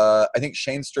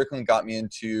Shane Strickland got me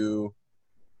into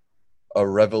a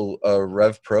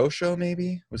Rev Pro show.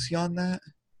 Maybe was he on that?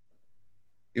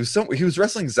 He was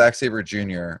wrestling Zack Sabre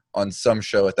Jr. on some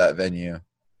show at that venue.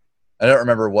 I don't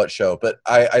remember what show, but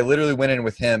I literally went in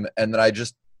with him, and then I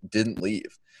just didn't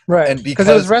leave. Right. And because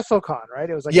it was WrestleCon, right?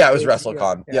 It was like it was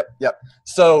WrestleCon. Yeah. Yep.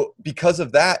 So because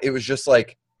of that, it was just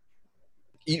like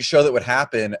each show that would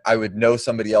happen, I would know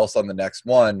somebody else on the next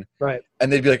one. Right. And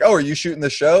they'd be like, "Oh, are you shooting the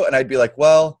show?" And I'd be like,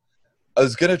 "Well, I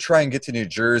was going to try and get to New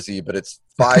Jersey, but it's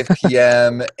 5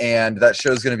 p.m. and that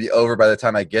show's going to be over by the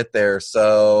time I get there.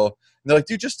 So and they're like,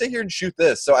 dude, just stay here and shoot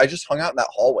this. So I just hung out in that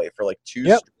hallway for like 2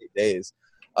 straight days.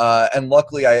 And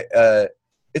luckily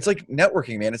it's like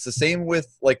networking, man. It's the same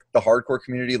with like the hardcore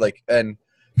community, like, and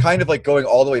kind of like going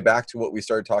all the way back to what we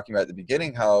started talking about at the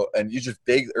beginning, how, and you just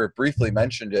briefly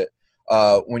mentioned it,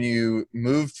 when you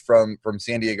moved from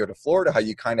San Diego to Florida, how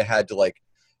you kind of had to like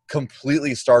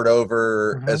completely start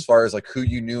over as far as like who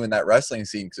you knew in that wrestling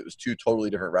scene, because it was two totally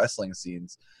different wrestling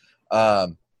scenes.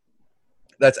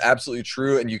 That's absolutely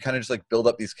true. And you kind of just like build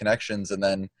up these connections, and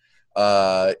then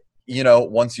you know,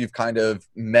 once you've kind of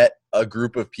met a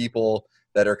group of people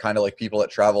that are kind of like people that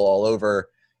travel all over,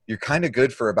 you're kind of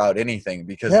good for about anything,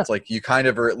 because it's like you kind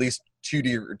of are at least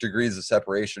 2 degrees of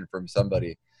separation from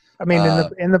somebody. I mean,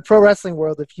 in the pro wrestling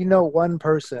world, if you know one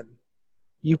person,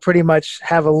 you pretty much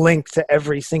have a link to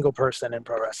every single person in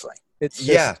pro wrestling. It's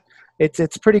just,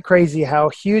 it's pretty crazy how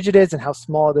huge it is and how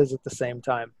small it is at the same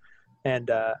time. And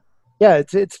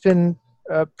it's been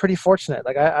pretty fortunate.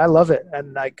 Like I love it.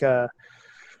 And like I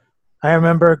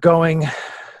remember going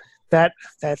that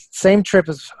same trip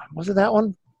was it that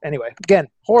one? Anyway, again,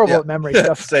 horrible memory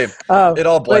stuff. Same. It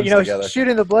all blends together.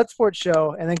 Shooting the Bloodsport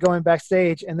show and then going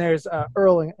backstage, and there's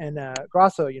Earl and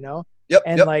Grosso, you know?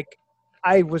 Like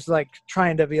I was like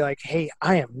trying to be like, hey,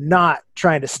 I am not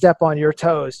trying to step on your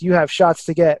toes. You have shots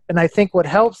to get. And I think what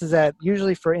helps is that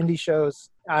usually for indie shows,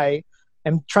 I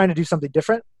am trying to do something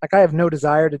different. Like I have no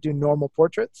desire to do normal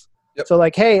portraits. So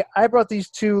like, hey, I brought these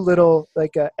 2 little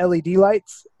like LED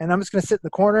lights, and I'm just going to sit in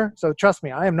the corner. So trust me,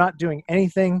 I am not doing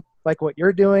anything like what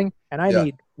you're doing. And I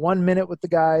need 1 minute with the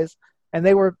guys. And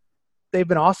they've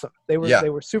been awesome. They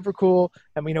were super cool.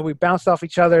 And we bounced off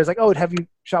each other. It's like, oh, have you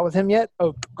shot with him yet?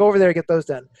 Oh, go over there and get those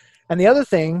done. And the other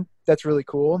thing that's really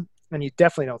cool, and you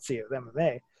definitely don't see it with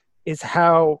MMA, is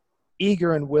how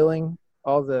eager and willing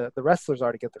all the wrestlers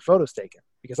are to get their photos taken,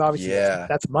 because obviously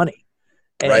that's money.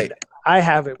 And I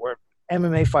have it where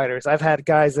MMA fighters, I've had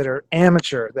guys that are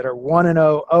amateur, that are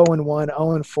 1-0, 0-1,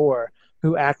 0-4,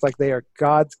 who act like they are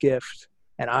God's gift,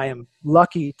 and I am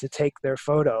lucky to take their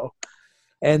photo.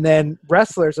 And then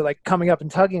wrestlers are like coming up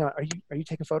and tugging on, are you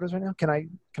taking photos right now? Can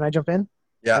I jump in?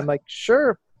 Yeah. I'm like,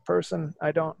 sure, person,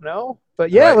 I don't know.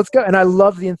 But yeah, Right. let's go. And I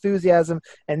love the enthusiasm.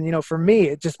 And, you know, for me,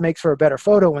 it just makes for a better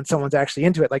photo when someone's actually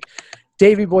into it. Like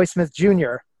Davey Boy Smith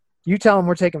Jr., you tell him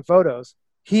we're taking photos,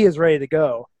 he is ready to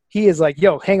go. He is like,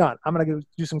 yo, hang on. I'm going to go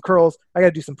do some curls. I got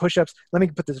to do some push-ups. Let me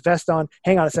put this vest on.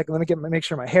 Hang on a second. Let me make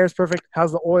sure my hair's perfect.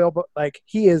 How's the oil? But like,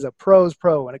 he is a pro's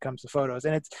pro when it comes to photos.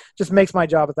 And it just makes my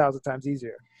job 1,000 times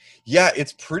easier. Yeah,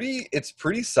 it's pretty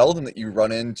seldom that you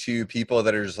run into people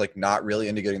that are just like not really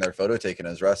into getting their photo taken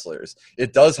as wrestlers.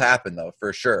 It does happen though,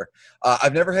 for sure.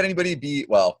 I've never had anybody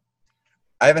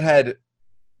I haven't had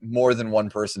more than one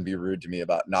person be rude to me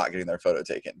about not getting their photo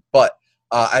taken. But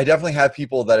I definitely have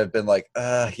people that have been like,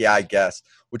 yeah, I guess,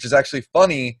 which is actually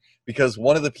funny because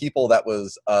one of the people that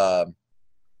was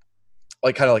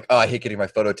like kind of like, oh, I hate getting my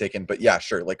photo taken, but yeah,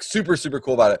 sure, like super, super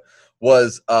cool about it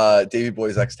was Davey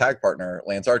Boy's ex-tag partner,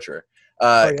 Lance Archer.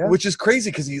 Which is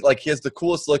crazy because he has the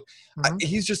coolest look.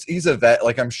 Mhm. He's a vet.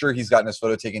 Like I'm sure he's gotten his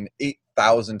photo taken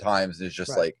 8,000 times. And it's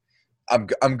just Right.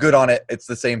 like, I'm good on it. It's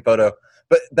the same photo.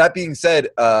 But that being said,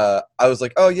 I was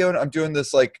like, oh yeah, I'm doing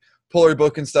this like Polaroid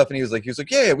book and stuff, and he was like,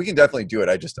 yeah, we can definitely do it.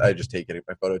 I just take it,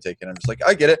 my photo taken. I'm just like,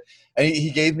 I get it. And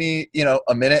he gave me,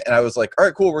 a minute, and I was like, all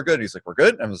right, cool, we're good. And he's like, we're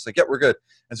good. And I was like, yeah, we're good.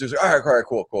 And so he was like, all right,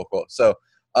 cool. So,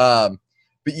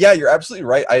 but yeah, you're absolutely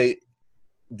right.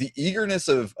 The eagerness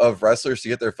of wrestlers to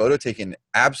get their photo taken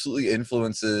absolutely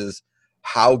influences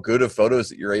how good of photos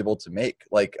that you're able to make.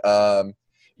 Like,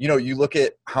 you look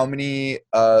at how many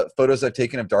photos I've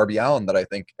taken of Darby Allin that I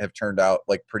think have turned out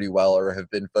like pretty well, or have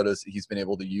been photos that he's been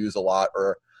able to use a lot,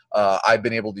 or I've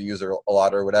been able to use a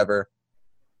lot, or whatever.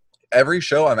 Every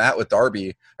show I'm at with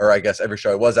Darby, or I guess every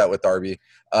show I was at with Darby,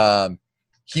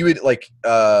 he would come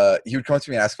up to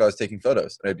me and ask if I was taking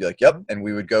photos, and I'd be like, yep, and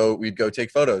we'd go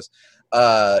take photos.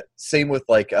 Same with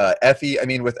like Effie. I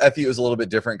mean, with Effie it was a little bit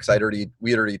different because we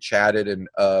had already chatted, and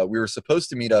we were supposed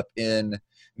to meet up in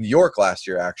New York last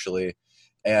year actually,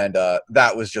 and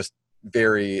that was just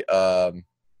very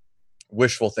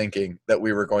wishful thinking that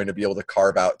we were going to be able to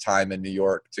carve out time in New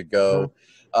York to go.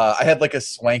 I had like a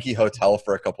swanky hotel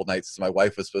for a couple nights, so my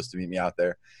wife was supposed to meet me out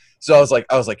there. So I was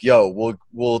like, yo,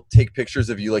 we'll take pictures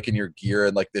of you like in your gear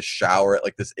and like this shower at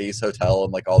like this Ace hotel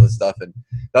and like all this stuff. And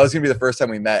that was gonna be the first time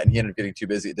we met, and he ended up getting too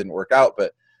busy. It didn't work out.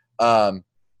 But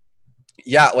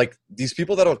yeah, like these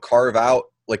people that'll carve out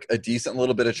like a decent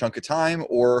little bit of chunk of time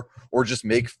or just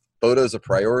make photos a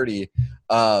priority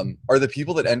are the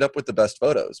people that end up with the best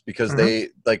photos, because they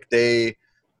take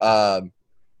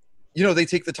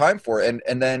the time for it.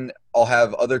 And then I'll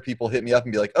have other people hit me up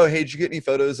and be like, oh, hey, did you get any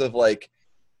photos of like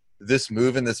this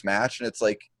move in this match? And it's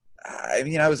like, I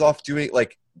mean, I was off doing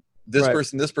like this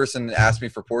person asked me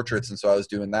for portraits, and so I was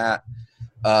doing that.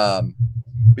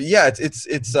 But yeah, it's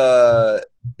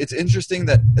interesting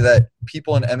that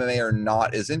people in MMA are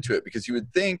not as into it, because you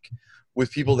would think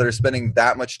with people that are spending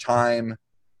that much time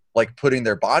like putting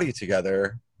their body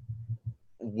together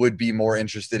would be more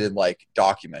interested in like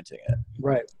documenting it.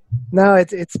 Right. No,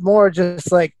 it's more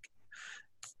just like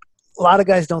a lot of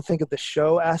guys don't think of the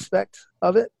show aspect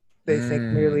of it. They think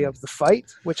merely of the fight,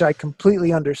 which I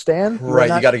completely understand.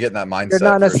 Right, you got to get in that mindset. You're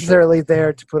not necessarily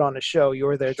there to put on a show.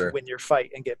 You're there to win your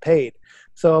fight and get paid.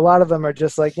 So a lot of them are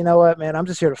just like, you know what, man, I'm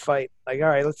just here to fight. Like, all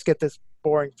right, let's get this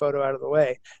boring photo out of the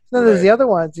way. Then there's the other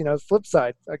ones, flip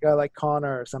side, a guy like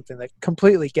Connor or something that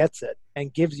completely gets it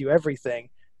and gives you everything.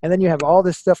 And then you have all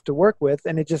this stuff to work with,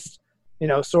 and it just,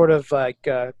 sort of like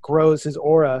grows his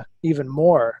aura even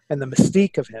more, and the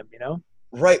mystique of him,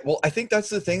 Right. Well, I think that's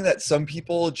the thing that some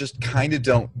people just kind of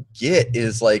don't get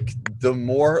is like the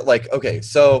more like, okay,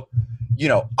 so,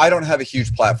 I don't have a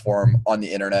huge platform on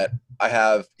the internet. I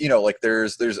have, like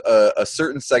there's a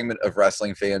certain segment of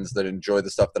wrestling fans that enjoy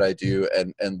the stuff that I do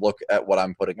and look at what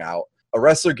I'm putting out. A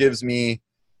wrestler gives me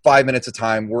 5 minutes of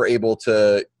time. We're able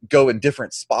to go in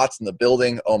different spots in the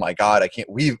building. Oh my God,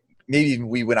 we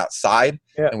went outside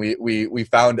and we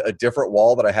found a different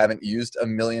wall that I haven't used a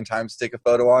million times to take a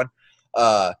photo on.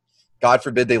 God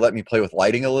forbid they let me play with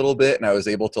lighting a little bit, and I was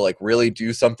able to like really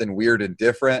do something weird and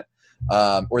different,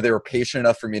 or they were patient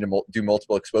enough for me to do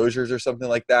multiple exposures or something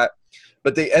like that.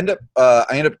 But I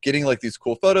end up getting like these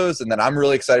cool photos, and then I'm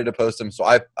really excited to post them. So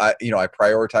I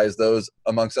prioritize those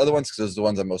amongst other ones because those are the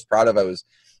ones I'm most proud of. I was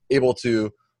able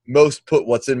to most put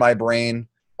what's in my brain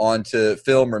onto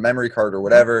film or memory card or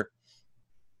whatever.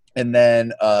 And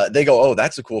then they go, oh,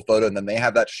 that's a cool photo. And then they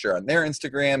have that to share on their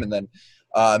Instagram. And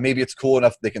then maybe it's cool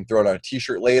enough they can throw it on a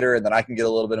t-shirt later, and then I can get a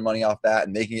little bit of money off that,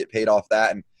 and they can get paid off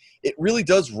that. And it really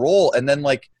does roll. And then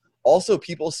like also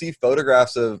people see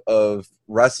photographs of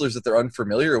wrestlers that they're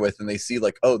unfamiliar with, and they see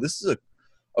like, oh, this is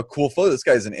a cool photo. This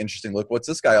guy's an interesting look. What's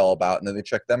this guy all about? And then they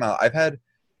check them out. I've had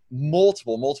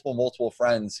multiple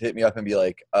friends hit me up and be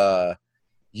like,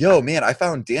 yo, man, I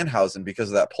found Danhausen because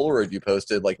of that Polaroid you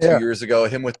posted like 2 years ago,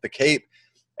 him with the cape.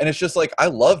 And it's just like, I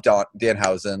love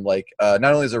Danhausen, like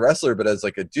not only as a wrestler, but as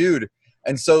like a dude.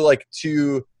 And so like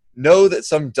to know that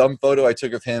some dumb photo I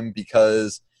took of him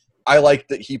because I liked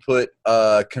that he put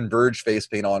Converge face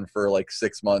paint on for like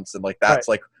 6 months. And like, that's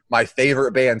like my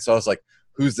favorite band. So I was like,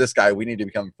 who's this guy? We need to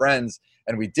become friends.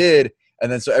 And we did. And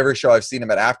then so every show I've seen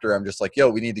him at after, I'm just like, yo,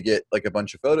 we need to get like a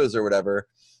bunch of photos or whatever.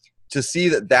 To see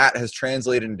that that has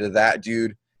translated into that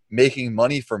dude making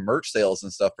money from merch sales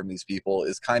and stuff from these people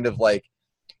is kind of like,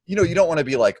 you know, you don't want to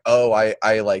be like, oh,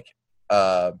 I like,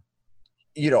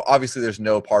 you know, obviously there's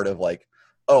no part of like,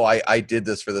 oh, I did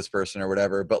this for this person or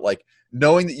whatever. But like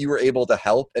knowing that you were able to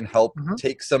help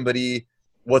take somebody,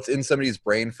 what's in somebody's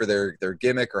brain for their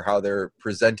gimmick or how they're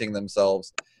presenting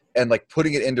themselves and like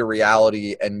putting it into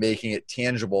reality and making it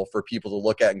tangible for people to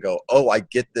look at and go, oh, I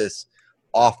get this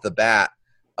off the bat.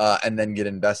 And then get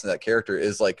invested in that character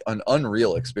is like an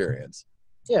unreal experience.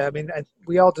 Yeah, I mean,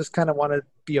 we all just kind of want to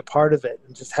be a part of it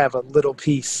and just have a little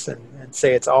piece and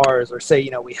say it's ours or say, you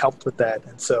know, we helped with that.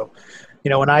 And so, you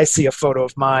know, when I see a photo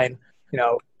of mine, you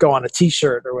know, go on a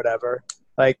T-shirt or whatever,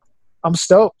 like I'm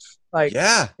stoked. Like,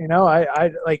 yeah, you know,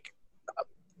 I like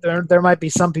there might be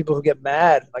some people who get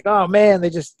mad, like, oh man,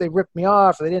 they ripped me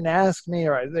off, or they didn't ask me,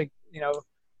 or I think, you know,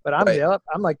 but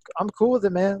I'm like, I'm cool with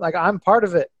it, man. Like I'm part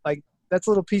of it. Like, that's a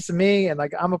little piece of me, and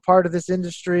like I'm a part of this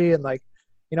industry, and like,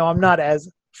 you know, I'm not as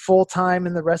full time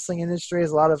in the wrestling industry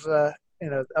as a lot of you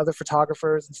know, other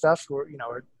photographers and stuff who are, you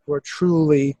know, who are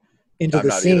truly into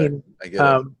the scene. I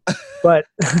get it. But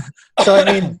so I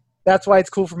mean, that's why it's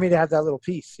cool for me to have that little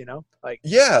piece, you know, like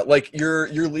like you're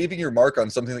leaving your mark on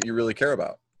something that you really care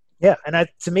about. Yeah, and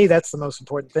to me, that's the most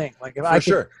important thing. Like if I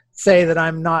could say that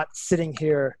I'm not sitting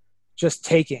here just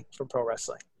taking from pro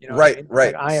wrestling, you know, right.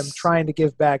 Like I am trying to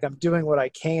give back. I'm doing what I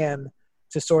can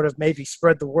to sort of maybe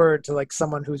spread the word to like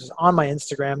someone who's on my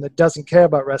Instagram that doesn't care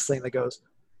about wrestling, that goes,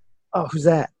 oh, who's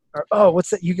that? Or, oh,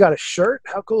 what's that? You got a shirt?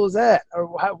 How cool is that? Or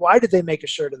why did they make a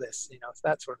shirt of this? You know, it's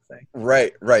that sort of thing.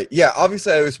 Right. Yeah.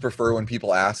 Obviously I always prefer when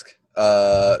people ask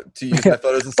to use my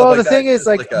photos and stuff well, like that. The thing is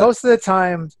like most of the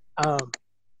time,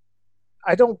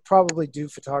 I don't probably do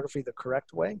photography the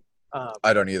correct way.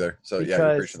 I don't either. So yeah, you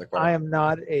appreciate the question. I am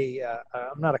not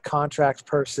I'm not a contract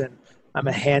person. I'm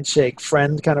a handshake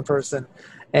friend kind of person.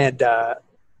 And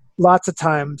lots of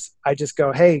times I just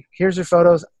go, hey, here's your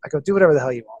photos. I go, do whatever the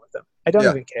hell you want with them. I don't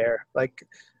even care. Like,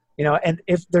 you know, and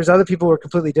if there's other people who are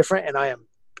completely different, and I am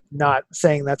not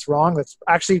saying that's wrong, that's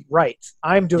actually right.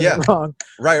 I'm doing it wrong.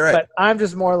 Right. But I'm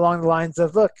just more along the lines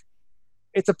of, look,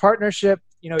 it's a partnership.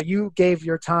 You know, you gave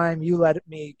your time. You let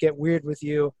me get weird with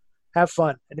you. Have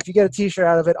fun. And if you get a T-shirt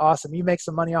out of it, awesome. You make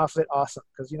some money off of it, awesome.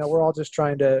 Because, you know, we're all just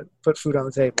trying to put food on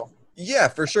the table. Yeah,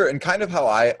 for sure. And kind of how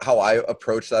I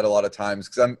approach that a lot of times,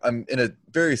 because I'm in a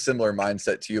very similar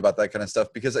mindset to you about that kind of stuff.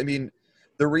 Because, I mean,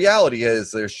 the reality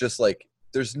is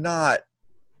there's not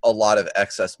a lot of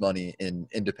excess money in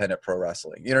independent pro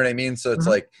wrestling. You know what I mean? So it's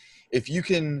like, if you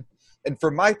can, and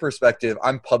from my perspective,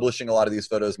 I'm publishing a lot of these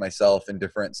photos myself and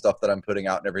different stuff that I'm putting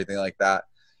out and everything like that.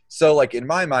 So like in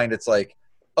my mind, it's like,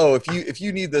 oh, if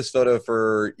you need this photo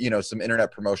for, you know, some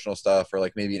internet promotional stuff or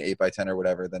like maybe an 8x10 or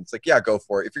whatever, then it's like, yeah, go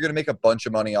for it. If you're going to make a bunch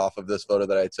of money off of this photo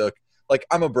that I took, like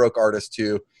I'm a broke artist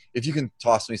too. If you can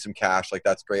toss me some cash, like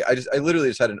that's great. I literally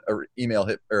just had an email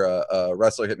hit, or a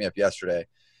wrestler hit me up yesterday,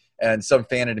 and some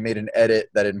fan had made an edit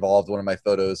that involved one of my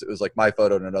photos. It was like my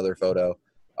photo and another photo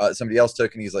somebody else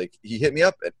took, and he hit me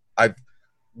up. And I've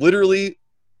literally,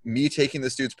 me taking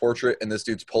this dude's portrait and this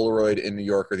dude's Polaroid in New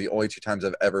York are the only 2 times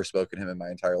I've ever spoken to him in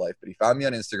my entire life. But he found me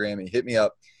on Instagram and he hit me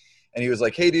up and he was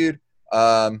like, hey dude,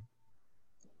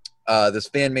 this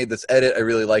fan made this edit. I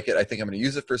really like it. I think I'm going to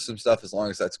use it for some stuff as long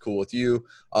as that's cool with you.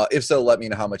 If so, let me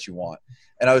know how much you want.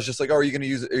 And I was just like, oh, are you going to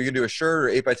use it? Are you going to do a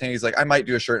shirt or 8x10? He's like, I might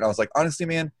do a shirt. And I was like, honestly,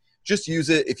 man, just use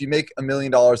it. If you make $1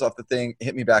 million off the thing,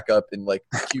 hit me back up and like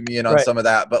cue me in on some of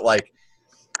that. But like,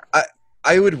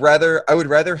 I would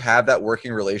rather have that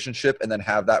working relationship and then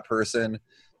have that person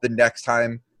the next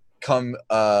time come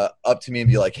up to me and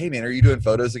be like, hey man, are you doing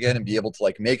photos again? And be able to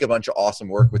like make a bunch of awesome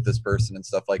work with this person and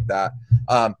stuff like that.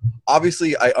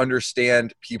 Obviously I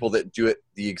understand people that do it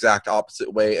the exact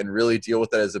opposite way and really deal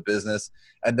with it as a business.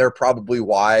 And they're probably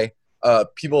why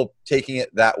people taking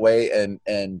it that way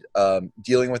and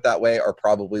dealing with that way are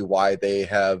probably why they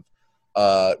have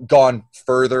gone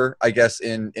further, I guess,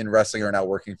 in wrestling, are now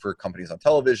working for companies on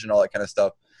television, all that kind of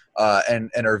stuff, and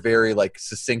are very like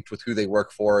succinct with who they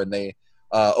work for, and they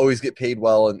always get paid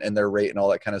well and their rate and all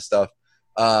that kind of stuff.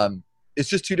 It's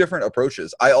just 2 different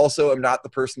approaches. I also am not the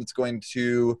person that's going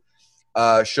to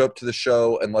show up to the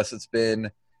show unless it's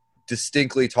been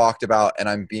distinctly talked about and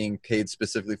I'm being paid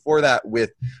specifically for that,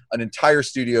 with an entire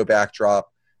studio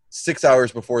backdrop 6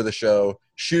 hours before the show,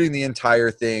 shooting the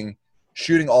entire thing,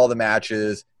 shooting all the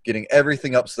matches, getting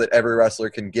everything up so that every wrestler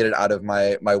can get it out of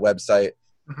my website.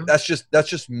 Mhm. That's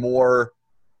just more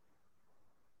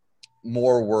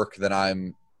work than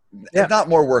I'm not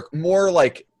more work, more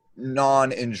like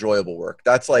non-enjoyable work.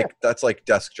 That's like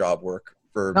desk job work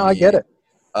for me. No, I get it.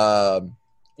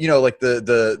 You know, like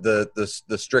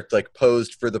the strict like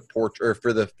posed for the portrait or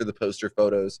for the poster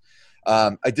photos.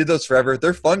 I did those forever.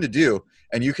 They're fun to do,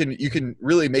 and you can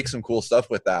really make some cool stuff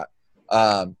with that.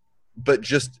 But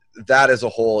just that as a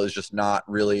whole is just not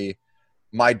really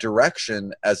my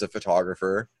direction as a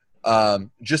photographer.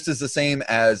 Just as the same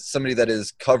as somebody that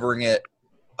is covering it,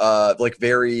 like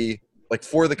very like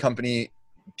for the company,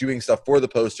 doing stuff for the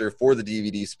poster, for the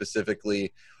DVD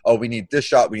specifically. Oh, we need this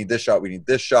shot. We need this shot. We need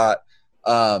this shot.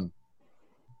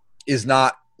 Is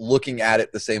not looking at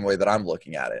it the same way that I'm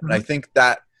looking at it. Mm-hmm. And I think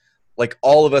that like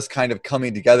all of us kind of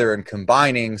coming together and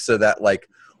combining so that like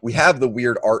we have the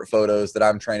weird art photos that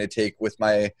I'm trying to take with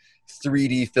my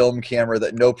 3D film camera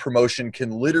that no promotion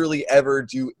can literally ever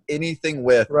do anything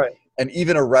with. Right. And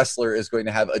even a wrestler is going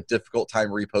to have a difficult time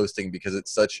reposting because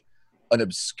it's such an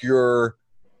obscure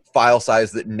file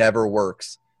size that never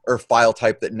works, or file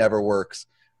type that never works.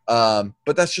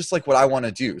 But that's just like what I want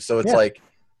to do. So it's like,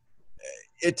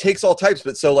 it takes all types,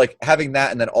 but so like having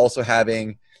that, and then also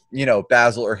having, you know,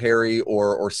 Basil or Harry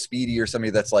or Speedy or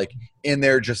somebody that's like in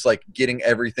there just like getting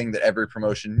everything that every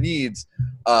promotion needs.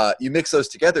 You mix those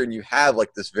together and you have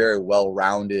like this very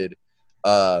well-rounded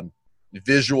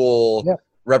visual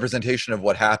representation of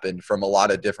what happened from a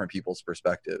lot of different people's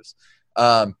perspectives.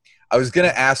 I was going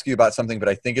to ask you about something, but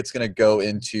I think it's going to go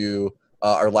into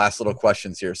our last little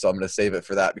questions here. So I'm going to save it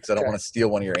for that because I don't want to steal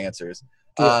one of your answers.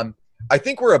 I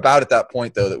think we're about at that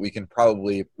point though, that we can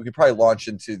probably launch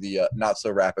into the not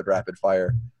so rapid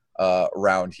fire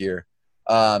round here.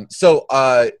 So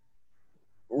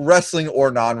wrestling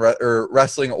or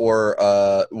wrestling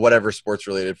or whatever sports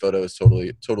related photo is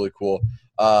totally cool.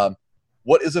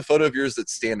 What is a photo of yours that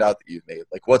stand out that you've made?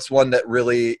 Like what's one that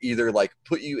really either like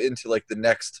put you into like the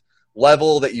next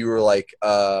level that you were like,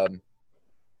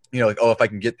 you know, like, oh, if I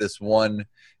can get this one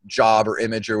job or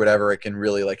image or whatever, it can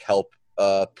really like help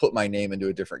put my name into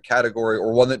a different category,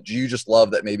 or one that you just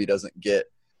love that maybe doesn't get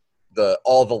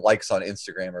all the likes on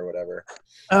Instagram or whatever?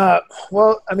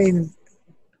 Well, I mean,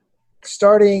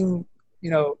 starting, you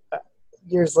know,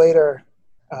 years later,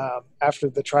 after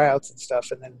the tryouts and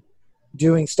stuff, and then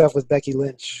doing stuff with Becky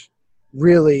Lynch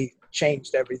really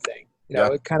changed everything. You know,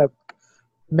 it kind of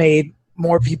made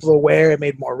more people aware. It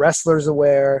made more wrestlers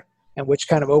aware, and which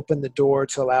kind of opened the door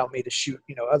to allow me to shoot,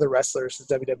 you know, other wrestlers,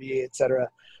 WWE, etc.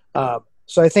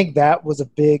 So I think that was a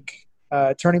big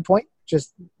turning point,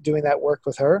 just doing that work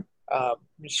with her.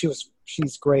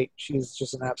 She's great. She's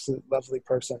just an absolute lovely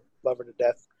person. Love her to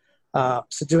death.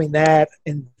 So doing that,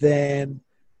 and then,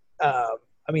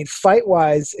 I mean,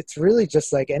 fight-wise, it's really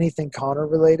just like anything Connor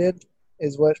related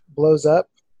is what blows up.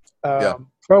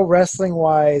 Pro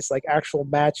wrestling-wise, like actual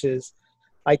matches,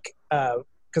 like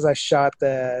because I shot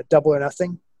the Double or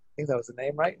Nothing. I think that was the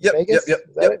name, right? Vegas? Yep.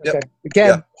 Okay.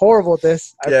 Again, horrible at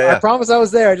this. I promise I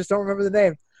was there. I just don't remember the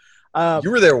name.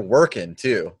 You were there working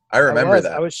too. I remember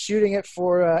that. I was shooting it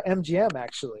for MGM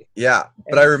actually. Yeah,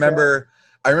 but I remember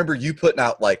you putting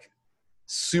out like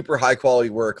super high quality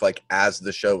work like as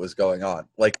the show was going on,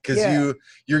 like because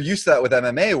you're used to that with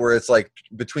MMA where it's like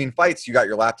between fights you got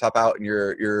your laptop out and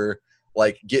you're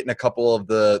like getting a couple of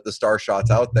the star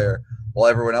shots out there while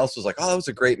everyone else was like, oh, that was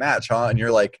a great match, huh? And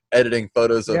you're like editing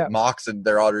photos of mocks and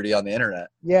they're already on the internet.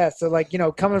 Yeah, so like, you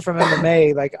know, coming from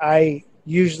MMA, like I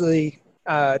usually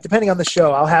depending on the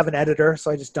show, I'll have an editor,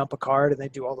 so I just dump a card and they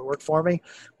do all the work for me.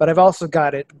 But I've also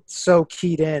got it so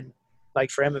keyed in, like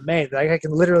for MMA, that I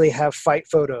can literally have fight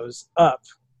photos up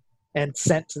and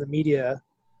sent to the media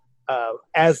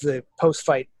as the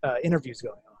post-fight interview's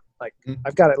going on. Like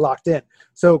I've got it locked in.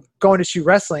 So going to shoot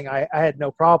wrestling, I had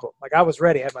no problem. Like I was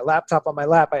ready. I had my laptop on my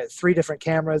lap. I had 3 different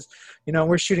cameras. You know,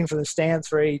 we're shooting from the stands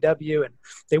for AEW, and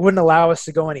they wouldn't allow us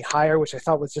to go any higher, which I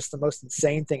thought was just the most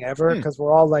insane thing ever. Because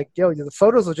we're all like, yo, the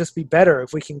photos will just be better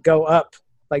if we can go up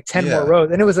like 10 more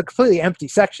rows. And it was a completely empty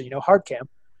section, you know, hard cam,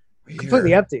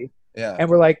 completely empty. Yeah. And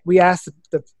we're like, we asked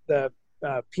the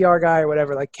PR guy or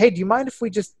whatever, like, hey, do you mind if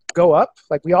we just go up?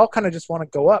 Like we all kind of just want to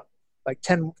go up. Like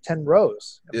 10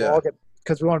 rows. And we'll all get,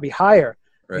 because we want to be higher.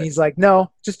 Right. And he's like,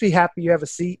 no, just be happy you have a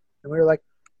seat. And we were like,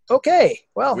 okay,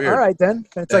 well, all right then.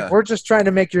 And it's like, we're just trying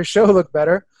to make your show look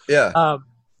better. Yeah.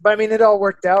 But I mean, it all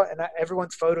worked out, and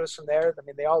everyone's photos from there. I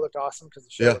mean, they all looked awesome because the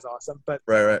show was awesome. But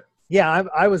Right. yeah,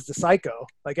 I was the psycho.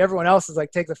 Like everyone else is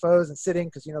like take the photos and sitting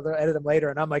because they'll edit them later,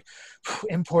 and I'm like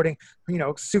importing,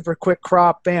 super quick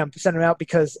crop, bam, send them out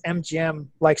because MGM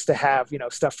likes to have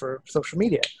stuff for social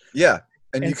media. Yeah,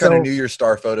 and you kind of knew your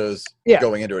star photos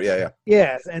going into it.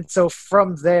 Yeah, and so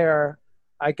from there,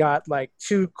 I got like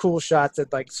 2 cool shots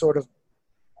that like sort of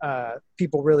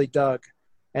people really dug.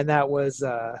 And that was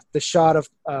the shot of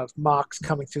Mox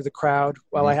coming through the crowd.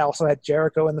 Well, I also had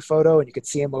Jericho in the photo, and you could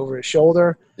see him over his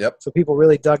shoulder. Yep. So people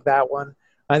really dug that one.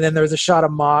 And then there's a shot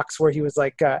of Mox where he was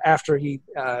like, after he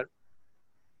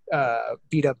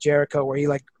beat up Jericho, where he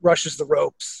like rushes the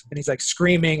ropes and he's like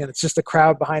screaming, and it's just the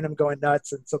crowd behind him going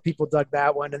nuts. And so people dug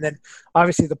that one. And then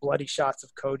obviously the bloody shots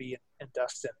of Cody and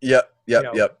Dustin. Yep.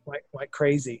 Went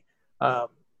crazy.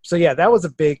 So yeah, that was a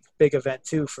big event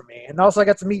too for me, and also I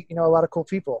got to meet a lot of cool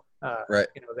people,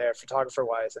 there photographer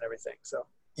wise and everything. So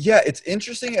yeah, it's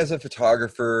interesting as a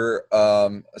photographer,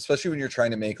 especially when you're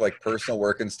trying to make like personal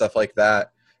work and stuff like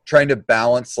that, trying to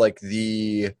balance like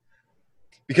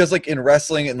because like in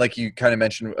wrestling and like you kind of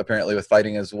mentioned apparently with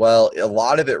fighting as well, a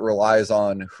lot of it relies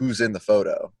on who's in the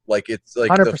photo. Like it's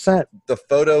like 100%. The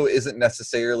photo isn't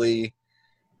necessarily.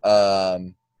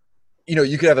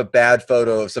 You could have a bad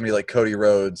photo of somebody like Cody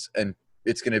Rhodes and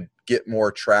it's going to get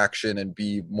more traction and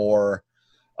be more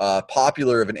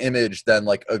popular of an image than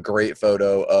like a great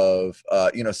photo of,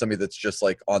 somebody that's just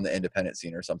like on the independent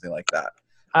scene or something like that.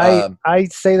 I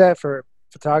say that for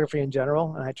photography in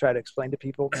general, and I try to explain to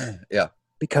people. Yeah.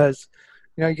 Because,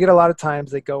 you get a lot of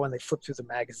times they go and they flip through the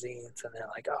magazines and they're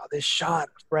like, oh, this shot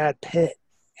of Brad Pitt,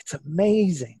 it's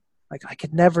amazing. Like, I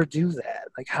could never do that.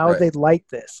 Like, how would they light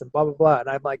this and blah, blah, blah. And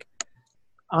I'm like,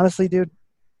 honestly, dude,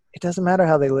 it doesn't matter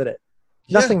how they lit it.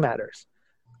 Nothing matters.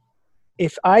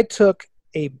 If I took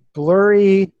a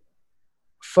blurry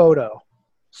photo,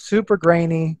 super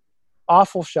grainy,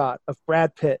 awful shot of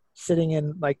Brad Pitt sitting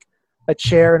in like a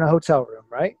chair in a hotel room,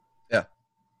 right? Yeah.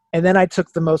 And then I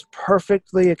took the most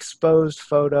perfectly exposed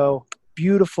photo,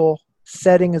 beautiful,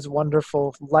 setting is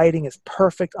wonderful, lighting is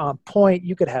perfect, on point.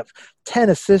 You could have 10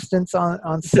 assistants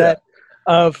on set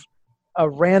of a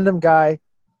random guy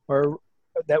or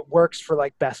that works for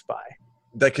like Best Buy.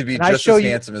 That could be just as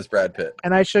handsome as Brad Pitt.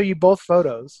 And I show you both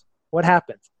photos. What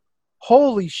happens?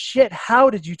 Holy shit, how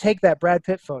did you take that Brad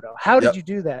Pitt photo? How did you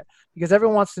do that? Because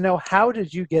everyone wants to know, how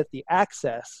did you get the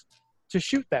access to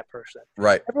shoot that person?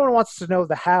 Right. Everyone wants to know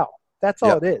the how. That's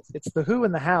all it is. It's the who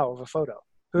and the how of a photo.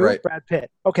 Who? Brad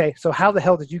Pitt. Okay, so how the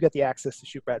hell did you get the access to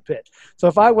shoot Brad Pitt? So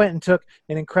if I went and took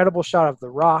an incredible shot of The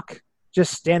Rock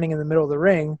just standing in the middle of the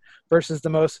ring versus the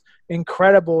most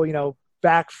incredible,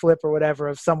 backflip or whatever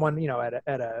of someone, at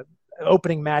a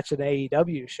opening match at an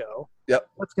AEW show. Yep.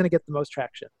 What's going to get the most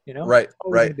traction? Right.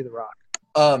 Always going to be The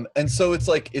Rock. And so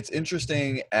it's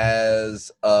interesting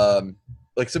as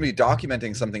like somebody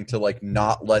documenting something to like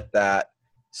not let that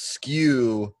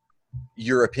skew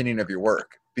your opinion of your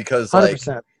work, because like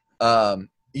 100%.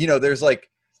 there's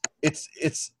like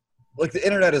it's like the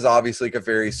internet is obviously like a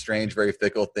very strange, very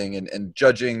fickle thing, and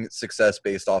judging success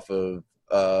based off of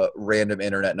random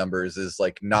internet numbers is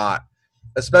like not,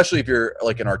 especially if you're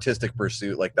like an artistic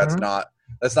pursuit, like that's not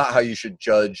how you should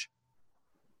judge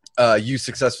you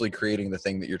successfully creating the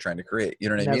thing that you're trying to create. You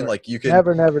know what I mean? Like you can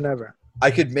never. I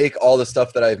could make all the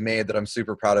stuff that I've made that I'm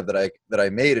super proud of that I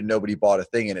made, and nobody bought a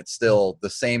thing, and it's still the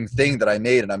same thing that I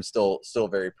made, and I'm still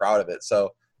very proud of it.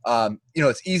 So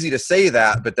it's easy to say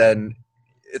that, but then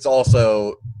it's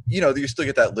also, you still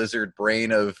get that lizard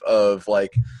brain of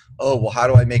like, oh, well, how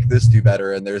do I make this do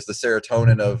better? And there's the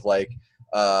serotonin of like,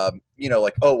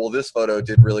 like, oh, well, this photo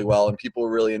did really well and people were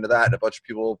really into that. And a bunch of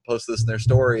people post this in their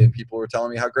story and people were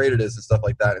telling me how great it is and stuff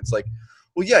like that. It's like,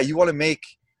 well, yeah, you want to make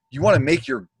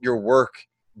your work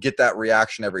get that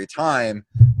reaction every time.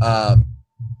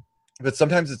 But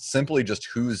sometimes it's simply just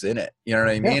who's in it. You know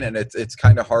what I mean? And it's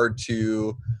kind of hard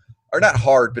to, or not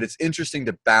hard, but it's interesting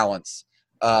to balance.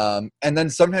 And then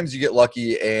sometimes you get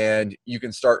lucky and you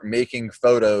can start making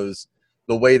photos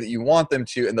the way that you want them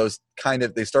to. And those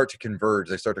they start to converge.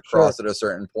 They start to cross at a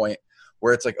certain point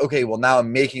where it's like, okay, well, now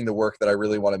I'm making the work that I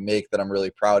really want to make, that I'm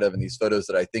really proud of. And these photos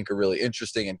that I think are really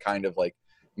interesting and kind of like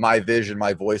my vision,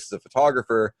 my voice as a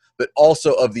photographer, but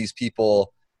also of these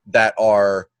people that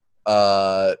are,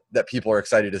 that people are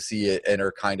excited to see it and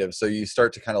are kind of, so you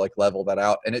start to kind of like level that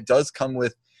out. And it does come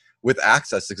with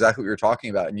access, exactly what you're talking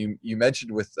about. And you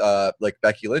mentioned with like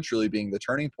Becky Lynch really being the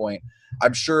turning point.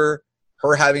 I'm sure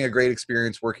her having a great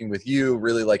experience working with you,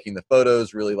 really liking the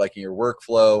photos, really liking your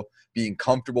workflow, being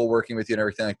comfortable working with you and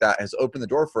everything like that has opened the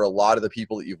door for a lot of the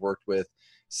people that you've worked with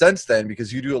since then,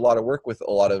 because you do a lot of work with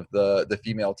a lot of the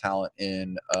female talent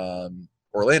in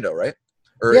Orlando, right?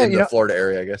 Or Yeah, in the Florida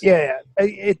area, I guess. Yeah,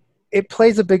 it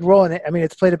plays a big role in it. I mean,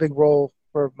 it's played a big role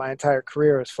for my entire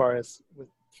career as far as with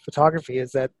photography,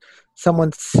 is that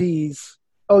someone sees,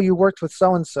 oh, you worked with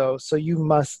so and so you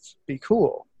must be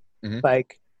cool. Mm-hmm.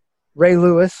 Like Ray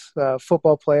Lewis,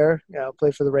 football player,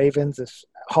 played for the Ravens, this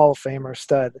Hall of Famer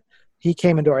stud. He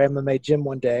came into our MMA gym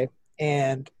one day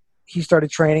and he started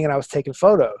training, and I was taking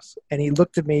photos. And he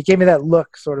looked at me, he gave me that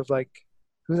look, sort of like,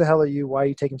 "Who the hell are you? Why are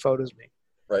you taking photos of me?"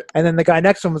 Right. And then the guy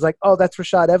next to him was like, "Oh, that's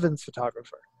Rashad Evans'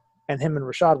 photographer." And him and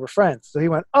Rashad were friends. So he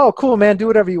went, "Oh, cool, man. Do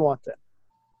whatever you want then."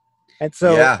 And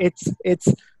so it's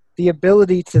the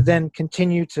ability to then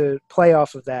continue to play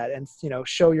off of that and,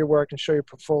 show your work and show your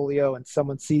portfolio, and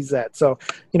someone sees that. So,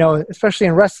 especially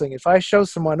in wrestling, if I show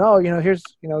someone, oh, here's,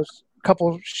 a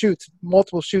couple shoots,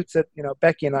 multiple shoots that,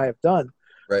 Becky and I have done,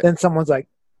 right. Then someone's like,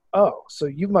 "Oh, so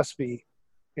you must be,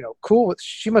 cool.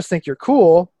 She must think you're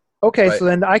cool. Okay, right. So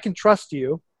then I can trust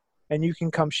you and you can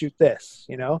come shoot this,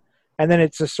 And then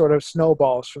it just sort of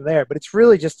snowballs from there. But it's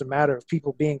really just a matter of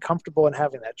people being comfortable and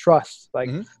having that trust. Like,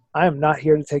 mm-hmm. I am not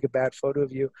here to take a bad photo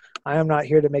of you. I am not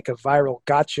here to make a viral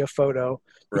gotcha photo.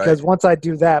 Because once I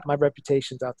do that, my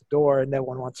reputation's out the door and no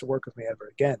one wants to work with me ever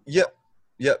again. Yep.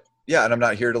 Yeah, and I'm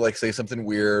not here to like say something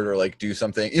weird or like do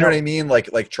something, you know what I mean?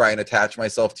 Like try and attach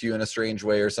myself to you in a strange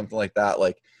way or something like that.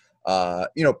 Like,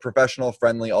 professional,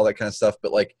 friendly, all that kind of stuff.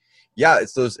 But like, yeah,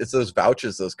 it's those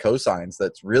vouchers, those cosigns.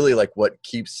 That's really like what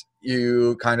keeps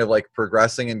you kind of like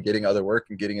progressing and getting other work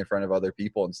and getting in front of other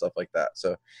people and stuff like that.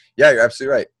 So yeah, you're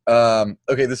absolutely right.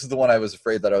 Okay, this is the one I was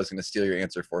afraid that I was going to steal your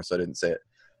answer for, so I didn't say it.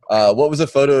 What was a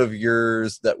photo of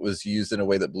yours that was used in a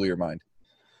way that blew your mind?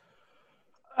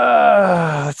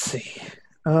 Let's see.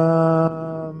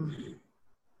 Well,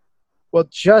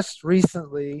 just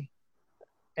recently,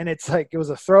 and it's like, it was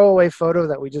a throwaway photo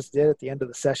that we just did at the end of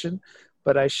the session,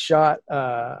 but I shot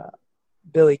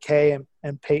Billy Kay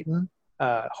and Peyton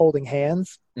holding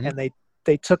hands, mm-hmm. and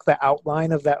they took the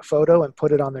outline of that photo and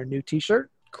put it on their new t-shirt.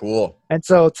 Cool. And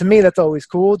so to me, that's always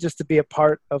cool, just to be a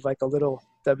part of like a little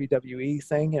WWE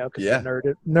thing, because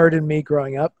the nerd in me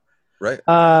growing up. Right.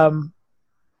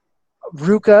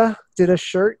 Ruka did a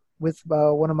shirt with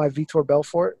one of my Vitor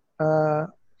Belfort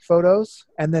photos,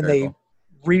 and then they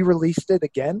re-released it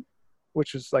again,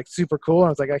 which was like super cool. And I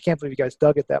was like, I can't believe you guys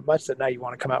dug it that much that now you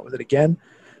want to come out with it again.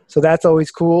 So that's always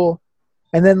cool.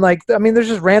 And then there's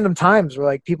just random times where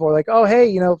like people are like, oh,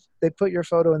 hey, they put your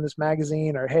photo in this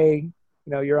magazine, or hey,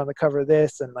 you're on the cover of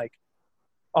this. And like,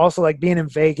 also like being in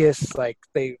Vegas, like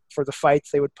for the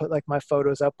fights, they would put like my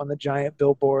photos up on the giant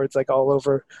billboards, like all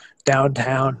over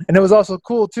downtown. And it was also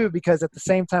cool too, because at the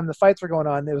same time the fights were going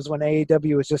on, it was when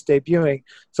AEW was just debuting.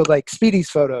 So like Speedy's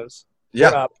photos were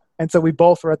up. And so we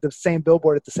both were at the same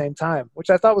billboard at the same time, which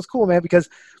I thought was cool, man, because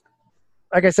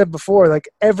like I said before, like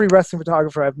every wrestling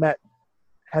photographer I've met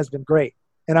has been great.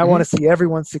 And I want to see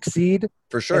everyone succeed.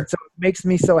 For sure. And so it makes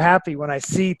me so happy when I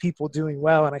see people doing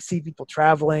well, and I see people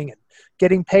traveling and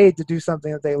getting paid to do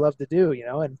something that they love to do,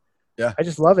 and I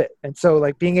just love it. And so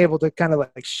like being able to kind of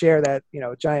like share that,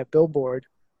 giant billboard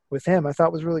with him, I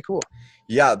thought was really cool.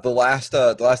 Yeah. The last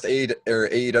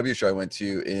AEW show I went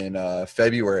to in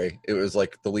February, it was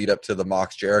like the lead up to the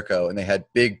Mox Jericho, and they had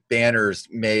big banners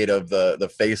made of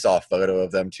the face-off photo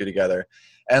of them two together.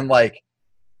 And like,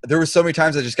 there were so many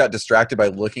times I just got distracted by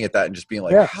looking at that and just being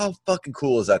like, how fucking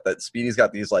cool is that Speedy's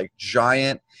got these like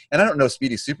giant, and I don't know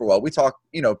Speedy super well. We talk,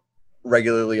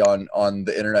 regularly on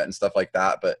the internet and stuff like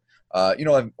that. But,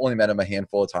 I've only met him a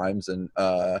handful of times, and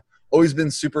always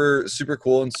been super, super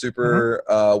cool and super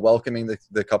welcoming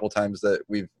the couple times that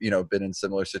we've, been in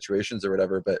similar situations or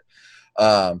whatever. But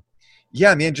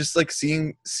yeah, man, just like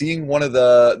seeing one of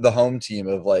the home team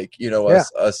of like,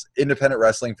 us independent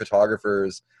wrestling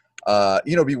photographers,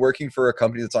 be working for a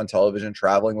company that's on television,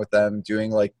 traveling with them,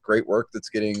 doing like great work that's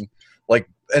getting like,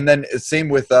 and then same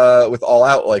with All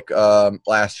Out, like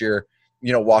last year,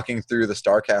 walking through the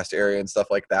StarCast area and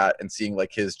stuff like that and seeing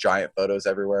like his giant photos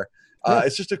everywhere.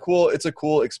 It's just a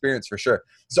cool experience for sure.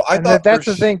 So I thought that's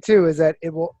the thing too, is that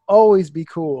it will always be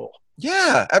cool.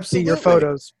 Yeah, absolutely. See your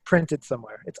photos printed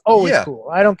somewhere. It's always cool.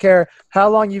 I don't care how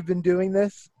long you've been doing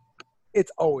this.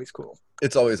 It's always cool.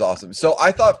 It's always awesome. So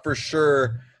I thought for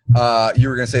sure you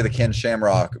were going to say the Ken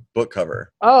Shamrock book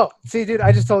cover. Oh, see, dude,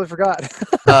 I just totally forgot.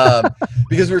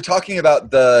 Because we were talking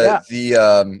about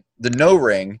the No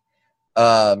Ring.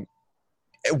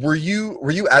 Were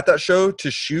you at that show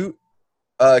to shoot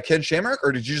Ken Shamrock,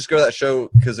 or did you just go to that show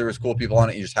because there was cool people on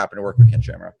it and you just happened to work with Ken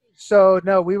Shamrock? So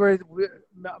no,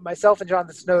 myself and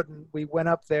Jonathan Snowden, we went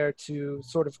up there to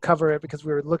sort of cover it because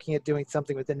we were looking at doing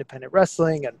something with independent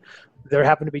wrestling, and there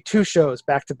happened to be 2 shows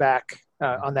back to back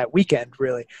on that weekend,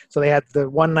 really. So they had the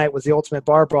one night was the Ultimate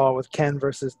Bar Brawl with Ken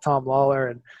versus Tom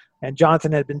Lawler, and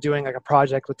Jonathan had been doing like a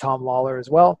project with Tom Lawler as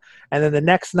well. And then the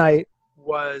next night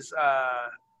was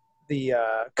the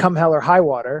Come Hell or High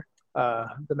Water, the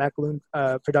McAloon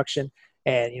production.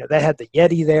 And, you know, they had the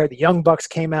Yeti there. The Young Bucks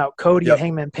came out, Cody and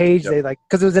Hangman Page. They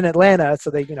because it was in Atlanta.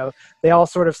 So they all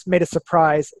sort of made a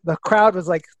surprise. The crowd was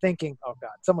like thinking, oh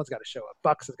God, someone's got to show up.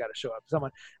 Bucks has got to show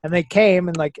up. And they came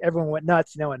and like everyone went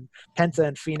nuts, you know, and Penta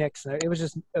and Phoenix. And it was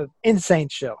just an insane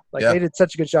show. Like they did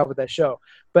such a good job with that show.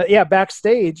 But yeah,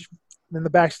 backstage, then the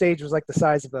backstage was like the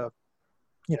size of a,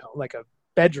 you know, like a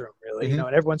bedroom really, you know,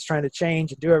 and everyone's trying to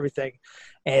change and do everything.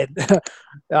 And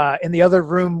in the other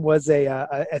room was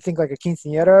I think like a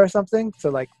quinceañera or something. So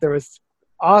like there was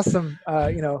awesome,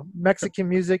 you know, Mexican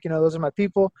music, you know, those are my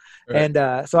people. Right.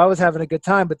 And so I was having a good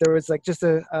time, but there was like just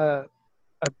a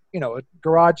you know, a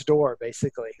garage door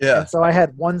basically. Yeah. And so I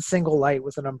had one single light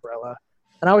with an umbrella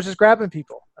and I was just grabbing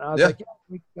people. And I was like,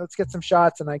 let's get some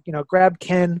shots. And I, you know, grabbed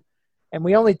Ken and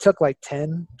we only took like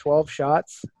 10, 12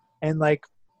 shots and like,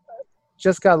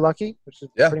 just got lucky, which is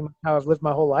pretty much how I've lived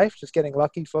my whole life, just getting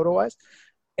lucky photo-wise,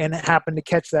 and happened to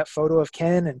catch that photo of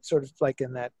Ken and sort of like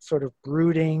in that sort of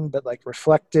brooding but like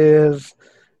reflective,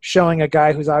 showing a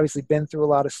guy who's obviously been through a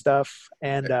lot of stuff.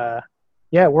 And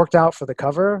it worked out for the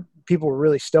cover. People were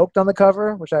really stoked on the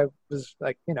cover, which I was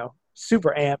like, you know,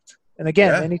 super amped. And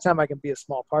again, anytime I can be a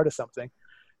small part of something.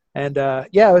 And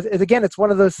again, it's one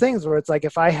of those things where it's like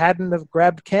if I hadn't have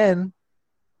grabbed Ken,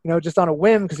 you know, just on a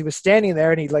whim because he was standing there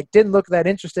and he like didn't look that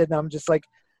interested. And I'm just like,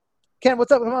 Ken,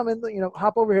 what's up? Come on, man. You know,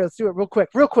 hop over here. Let's do it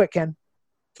real quick, Ken.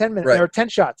 10 minutes or 10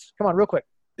 shots. Come on, real quick.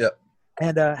 Yep.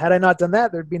 And had I not done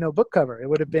that, there'd be no book cover. It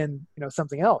would have been, you know,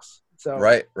 something else. So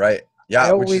right. Yeah. I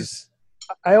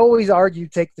always argue,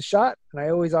 take the shot. And I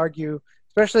always argue,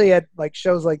 especially at like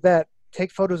shows like that,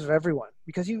 take photos of everyone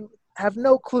because you have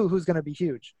no clue who's going to be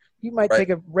huge. You might take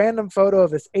a random photo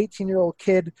of this 18-year-old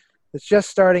kid that's just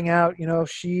starting out, you know,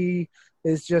 she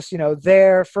is just, you know,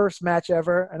 their first match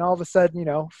ever. And all of a sudden, you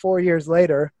know, 4 years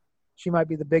later, she might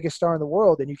be the biggest star in the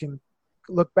world. And you can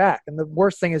look back. And the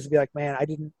worst thing is to be like, man, I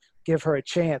didn't give her a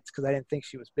chance because I didn't think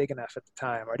she was big enough at the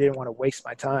time. Or I didn't want to waste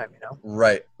my time, you know?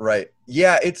 Right.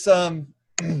 Yeah, it's,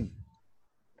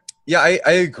 yeah,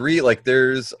 I agree. Like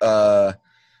there's, I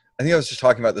think I was just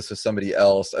talking about this with somebody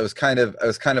else. I was kind of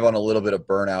on a little bit of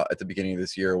burnout at the beginning of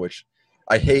this year, which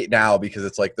I hate now because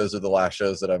it's like those are the last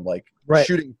shows that I'm like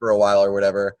shooting for a while or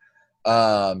whatever.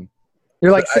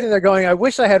 You're like sitting there going, I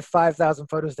wish I had 5,000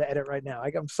 photos to edit right now.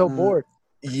 I'm so bored.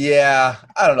 Yeah,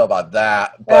 I don't know about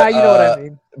that. But, you know what I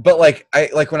mean. But like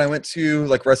when I went to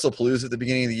like WrestlePalooza at the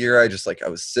beginning of the year, I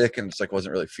was sick and just like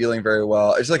wasn't really feeling very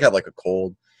well. I just like had like a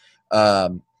cold.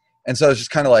 And so I was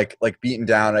just kind of like beaten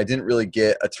down. I didn't really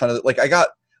get a ton of like I got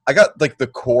like the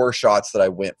core shots that I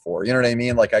went for. You know what I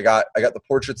mean? Like I got the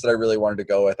portraits that I really wanted to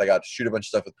go with. I got to shoot a bunch of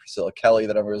stuff with Priscilla Kelly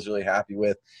that I was really happy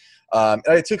with. And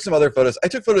I took some other photos. I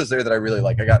took photos there that I really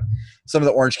like. I got some of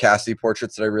the Orange Cassidy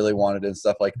portraits that I really wanted and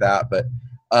stuff like that. But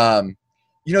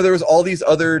you know, there was all these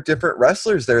other different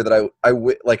wrestlers there that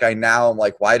I now I'm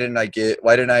like, why didn't I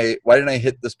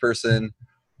hit this person?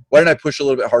 Why didn't I push a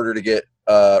little bit harder to get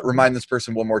remind this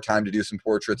person one more time to do some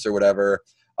portraits or whatever?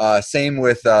 Same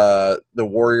with the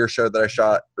Warrior show that I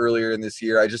shot earlier in this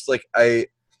year. I just like I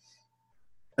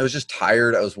was just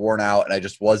tired. I was worn out, and I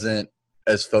just wasn't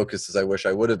as focused as I wish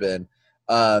I would have been.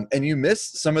 And you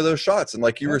missed some of those shots. And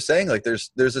like you were saying, like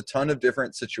there's a ton of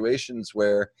different situations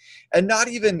where, and not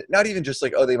even just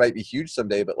like, oh, they might be huge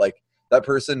someday, but like that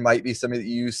person might be somebody that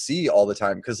you see all the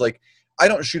time. Cause like, I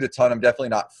don't shoot a ton. I'm definitely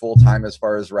not full time as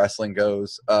far as wrestling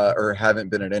goes, or haven't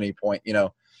been at any point, you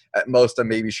know, at most I'm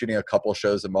maybe shooting a couple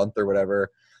shows a month or whatever,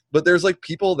 but there's like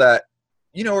people that,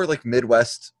 you know, are like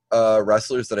Midwest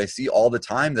wrestlers that I see all the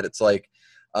time that it's like,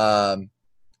 I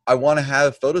want to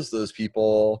have photos of those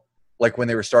people like when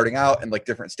they were starting out and like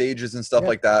different stages and stuff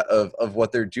like that of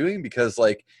what they're doing, because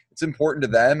like it's important to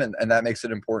them and that makes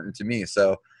it important to me.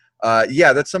 So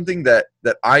that's something that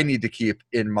I need to keep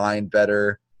in mind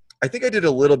better. I think I did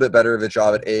a little bit better of a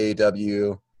job at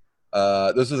AAW.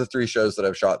 Those are the 3 shows that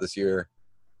I've shot this year.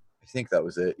 I think that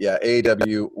was it. Yeah.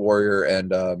 AAW, Warrior, and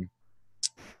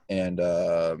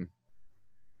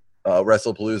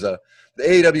WrestlePalooza. The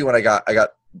AAW one I got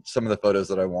some of the photos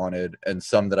that I wanted and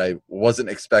some that I wasn't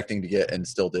expecting to get and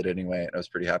still did anyway. And I was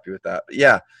pretty happy with that. But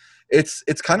yeah,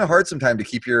 it's kind of hard sometimes to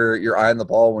keep your eye on the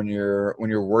ball when you're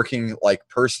working like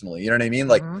personally. You know what I mean?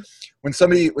 Like when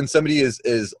somebody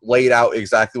is laid out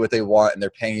exactly what they want and they're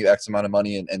paying you X amount of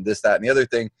money and this, that, and the other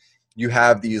thing, you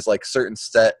have these like certain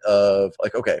set of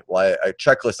like, okay, well, I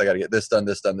checklist, I got to get this done,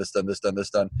 this done, this done, this done, this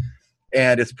done.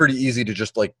 And it's pretty easy to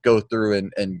just like go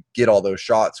through and get all those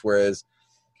shots. Whereas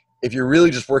if you're really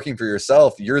just working for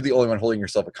yourself, you're the only one holding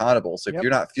yourself accountable. So if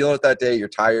you're not feeling it that day, you're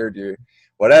tired, you're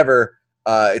whatever,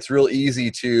 it's real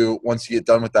easy to, once you get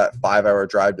done with that 5-hour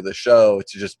drive to the show,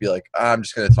 to just be like, I'm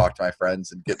just going to talk to my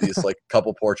friends and get these like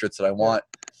couple portraits that I want.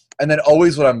 And then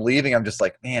always when I'm leaving, I'm just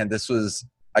like, man,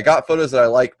 I got photos that I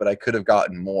like, but I could have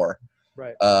gotten more.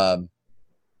 Right.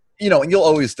 You know, and you'll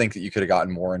always think that you could have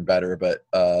gotten more and better, but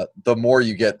the more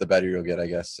you get, the better you'll get, I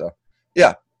guess. So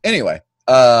yeah. Anyway.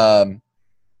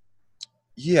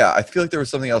 Yeah, I feel like there was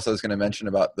something else I was going to mention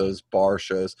about those bar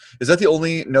shows. Is that the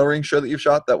only no ring show that you've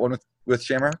shot? That one with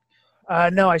Shamrock?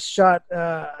 No, I shot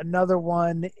another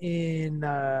one in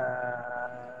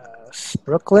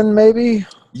Brooklyn, maybe.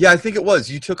 Yeah, I think it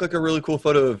was. You took like a really cool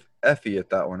photo of Effie at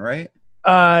that one, right?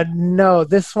 No,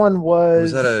 this one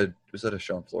was. Was that a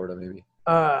show in Florida, maybe?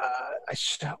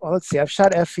 Let's see. I've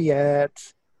shot Effie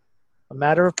at A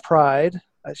Matter of Pride.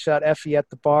 I shot Effie at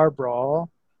the Bar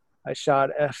Brawl. I shot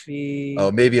Effie.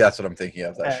 Oh, maybe that's what I'm thinking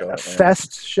of. That show. A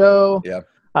Fest show. Yeah.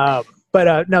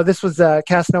 But no, this was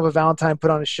Casanova Valentine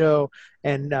put on a show,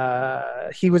 and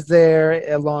he was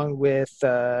there along with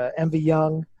MV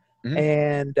Young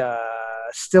and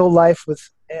Still Life with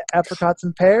Apricots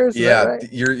and Pears. Yeah,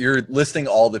 right? you're listing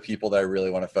all the people that I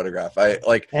really want to photograph.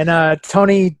 And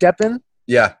Tony Deppen.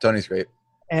 Yeah, Tony's great.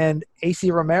 And AC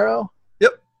Romero.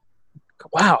 Yep.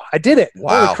 Wow, I did it!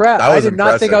 Wow, holy crap! I did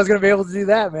not think I was going to be able to do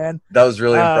that, man. That was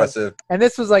really impressive. And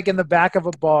this was like in the back of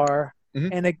a bar.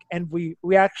 And we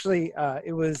actually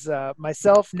it was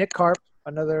myself, Nick Karp,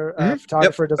 another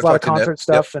photographer, does a lot of concert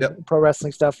stuff and pro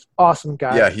wrestling stuff. Awesome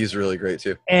guy. Yeah, he's really great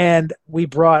too. And we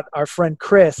brought our friend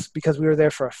Chris because we were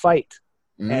there for a fight,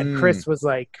 and Chris was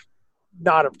like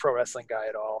not a pro wrestling guy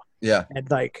at all. Yeah. And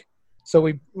like, so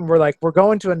we're like, we're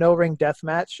going to a no ring death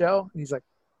match show, and he's like,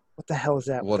 "What the hell is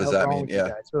that? What does that mean?"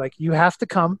 Yeah. We're like, "You have to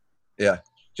come. Yeah.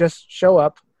 Just show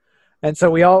up." And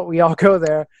so we all go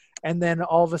there. And then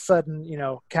all of a sudden, you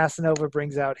know, Casanova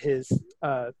brings out his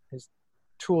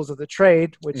tools of the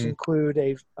trade, which include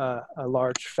a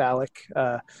large phallic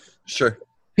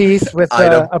piece with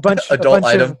a bunch adult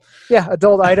item.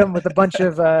 Adult item with a bunch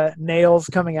of nails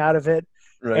coming out of it.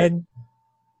 Right. And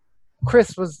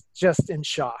Chris was just in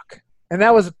shock. And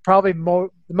that was probably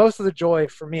most of the joy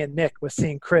for me and Nick was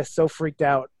seeing Chris so freaked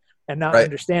out and not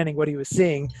understanding what he was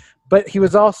seeing. But he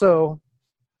was also.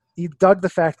 He dug the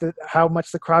fact that how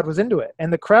much the crowd was into it,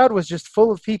 and the crowd was just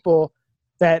full of people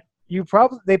that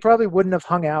they probably wouldn't have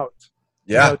hung out,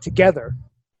 together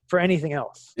for anything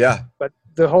else. Yeah. But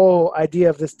the whole idea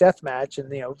of this death match, and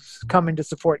coming to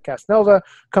support Casanova,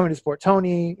 coming to support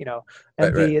Tony,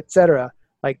 MV, etc.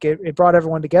 Like it brought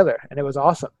everyone together, and it was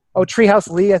awesome. Oh, Treehouse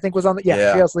Lee, I think was on the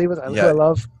Treehouse Lee was who I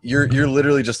love. You're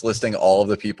literally just listing all of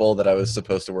the people that I was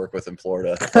supposed to work with in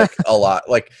Florida, like a lot.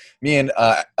 Like me and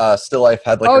Still Life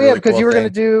had like. Oh a really because cool you were thing.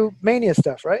 going to do Mania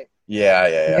stuff, right?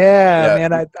 Yeah,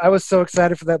 man, I was so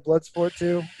excited for that Bloodsport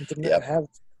too. To have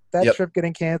that trip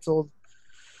getting canceled.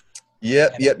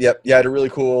 Yep. Yeah, I had a really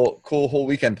cool whole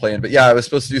weekend planned. But yeah, I was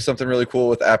supposed to do something really cool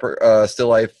with Still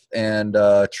Life and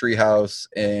Treehouse,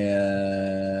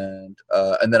 and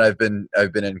then I've been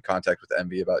in contact with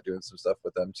Envy about doing some stuff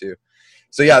with them too.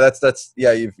 So yeah, that's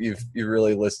you've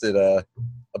really listed a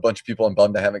bunch of people I'm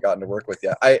bummed I haven't gotten to work with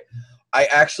yet. I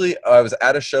was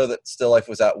at a show that Still Life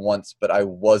was at once, but I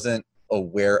wasn't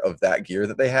aware of that gear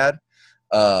that they had.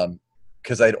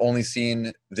 Because I'd only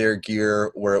seen their gear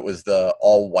where it was the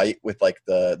all white with like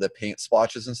the paint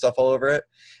splotches and stuff all over it.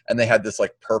 And they had this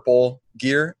like purple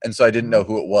gear. And so I didn't know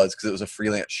who it was because it was a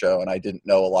freelance show and I didn't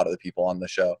know a lot of the people on the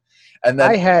show. And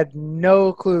then I had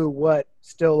no clue what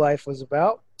Still Life was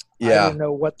about. Yeah. I didn't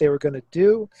know what they were going to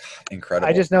do. Incredible.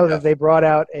 I just know that they brought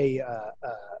out an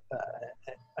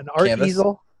art Canvas?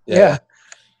 easel. Yeah.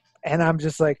 And I'm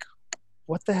just like,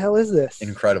 what the hell is this?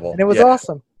 Incredible. And it was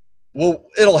awesome. Well,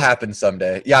 it'll happen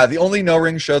someday. Yeah, the only no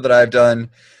ring show that I've done,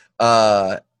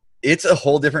 it's a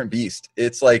whole different beast.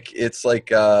 It's like because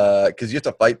you have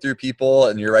to fight through people,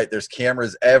 and you're right. There's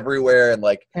cameras everywhere, and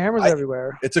like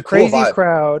everywhere. It's a crazy cool vibe.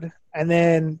 Crowd, and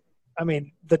then I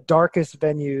mean the darkest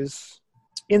venues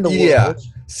in the world.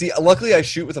 See, luckily I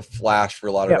shoot with a flash for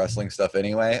a lot of wrestling stuff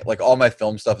anyway. Like all my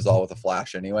film stuff is all with a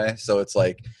flash anyway. So it's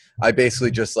like I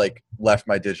basically just like left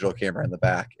my digital camera in the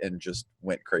back and just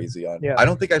went crazy on. Yeah. I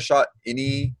don't think I shot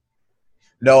any.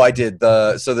 No, I did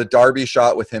the Darby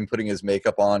shot with him putting his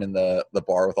makeup on in the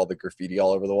bar with all the graffiti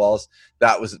all over the walls.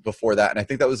 That was before that, and I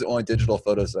think that was the only digital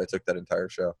photos that I took that entire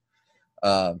show.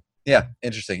 Yeah,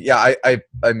 interesting. Yeah,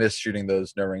 I miss shooting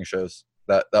those no ring shows.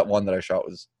 That one that I shot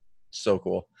was so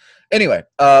cool. Anyway,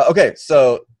 okay,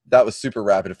 so that was super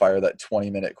rapid fire. That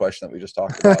 20-minute question that we just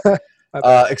talked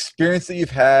about. Experience that you've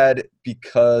had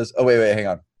because wait, hang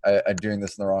on. I'm doing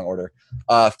this in the wrong order.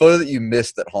 Photo that you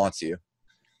missed that haunts you.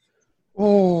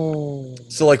 Oh.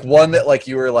 So like one that like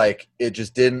you were like it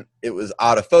was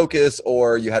out of focus,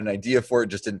 or you had an idea for it,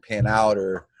 just didn't pan out,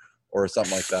 or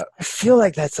something like that. I feel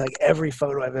like that's like every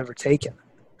photo I've ever taken.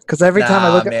 Because every time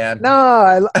I look man.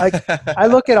 I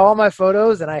look at all my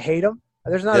photos and I hate them.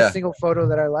 There's not a single photo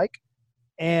that I like.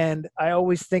 And I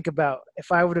always think about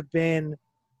if I would have been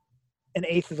an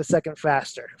eighth of a second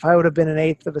faster, if I would have been an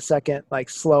eighth of a second like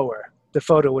slower, the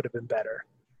photo would have been better.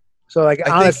 So like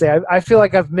honestly, I feel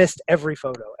like I've missed every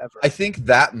photo ever. I think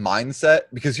that mindset,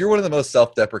 because you're one of the most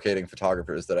self-deprecating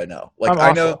photographers that I know. Like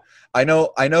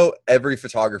I know every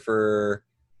photographer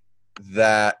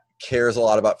that cares a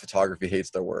lot about photography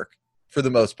hates their work for the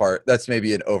most part. That's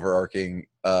maybe an overarching,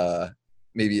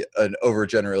 maybe an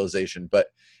overgeneralization, but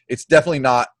it's definitely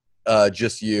not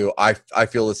just you. I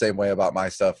feel the same way about my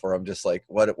stuff where I'm just like,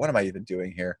 what am I even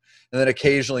doing here? And then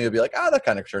occasionally you'll be like, that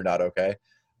kind of turned out okay.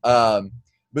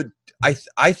 But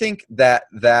I think that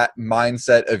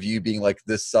mindset of you being like,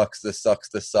 this sucks,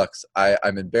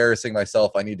 I'm embarrassing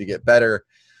myself, I need to get better,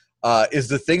 is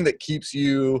the thing that keeps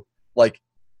you like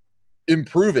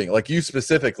improving. Like you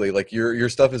specifically, like your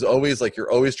stuff is always like,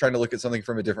 you're always trying to look at something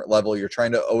from a different level. You're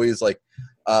trying to always like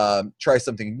try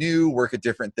something new, work a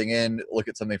different thing in, look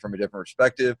at something from a different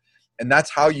perspective. And that's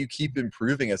how you keep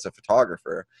improving as a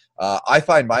photographer. I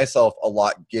find myself a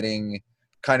lot getting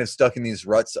kind of stuck in these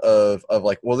ruts of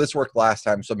like, well, this worked last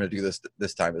time, so I'm going to do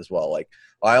this time as well. Like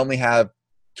I only have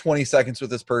 20 seconds with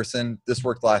this person. This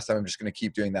worked last time. I'm just going to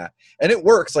keep doing that. And it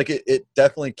works. Like it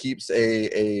definitely keeps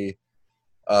a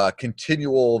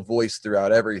continual voice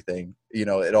throughout everything. You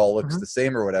know, it all looks the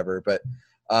same or whatever. But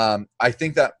I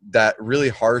think that really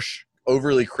harsh,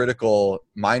 overly critical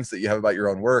mindset you have about your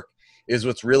own work is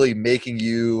what's really making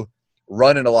you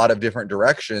run in a lot of different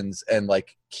directions and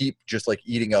like keep just like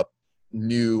eating up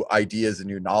new ideas and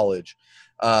new knowledge.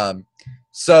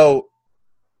 So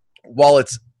while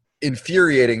it's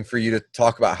infuriating for you to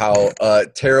talk about how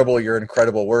terrible your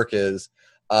incredible work is,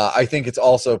 I think it's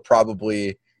also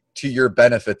probably to your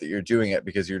benefit that you're doing it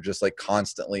because you're just like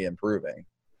constantly improving.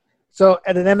 So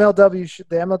at an the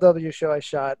MLW show I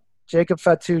shot, Jacob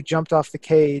Fatu jumped off the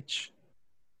cage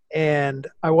and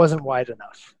I wasn't wide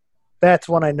enough. That's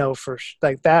one I know for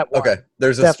like that one. Okay,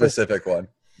 there's a specific one.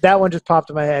 That one just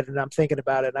popped in my head and I'm thinking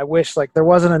about it. And I wish like there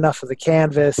wasn't enough of the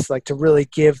canvas, like to really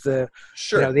give the,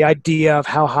 the idea of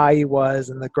how high he was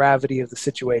and the gravity of the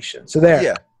situation. So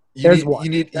there, there's one.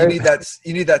 You need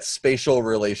that spatial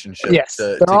relationship. Yes.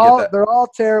 They're all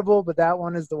terrible, but that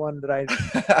one is the one that I'm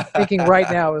thinking right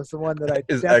now is the one that I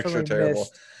definitely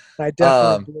missed. And I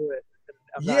definitely blew it.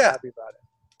 I'm not happy about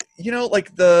it. You know,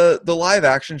 like the live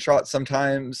action shots,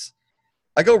 sometimes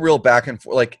I go real back and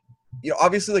forth. Like, you know,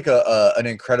 obviously like an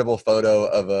incredible photo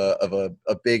of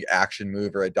a big action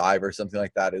move or a dive or something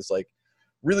like that is like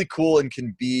really cool and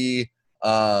can be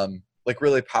like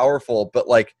really powerful. But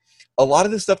like a lot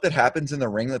of the stuff that happens in the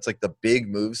ring, that's like the big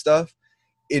move stuff,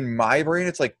 in my brain,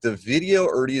 it's like the video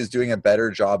already is doing a better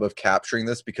job of capturing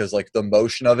this because like the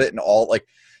motion of it and all like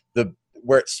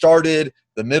where it started,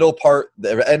 the middle part,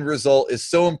 the end result is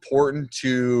so important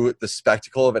to the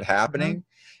spectacle of it happening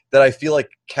that I feel like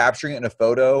capturing it in a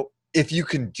photo, if you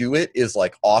can do it, is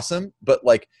like awesome. But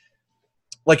like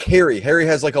Harry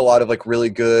has like a lot of like really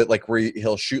good, like where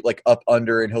he'll shoot like up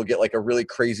under and he'll get like a really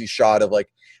crazy shot of like,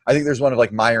 I think there's one of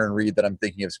like Myron Reed that I'm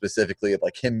thinking of specifically of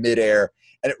like him midair,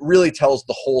 and it really tells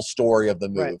the whole story of the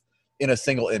move in a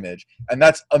single image. And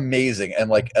that's amazing. And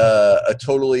like a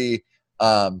totally,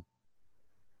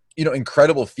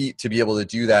 incredible feat to be able to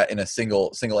do that in a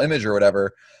single image or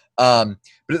whatever. But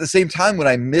at the same time, when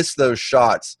I miss those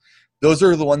shots, those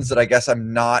are the ones that I guess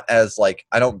I'm not as like,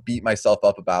 I don't beat myself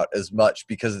up about as much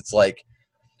because it's like,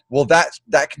 well, that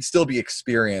can still be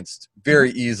experienced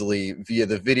very easily via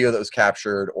the video that was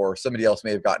captured, or somebody else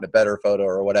may have gotten a better photo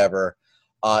or whatever.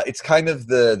 It's kind of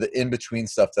the in-between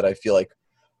stuff that I feel like,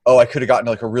 oh, I could have gotten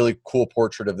like a really cool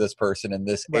portrait of this person in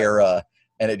this era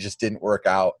and it just didn't work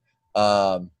out.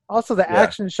 Also the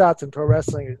action shots in pro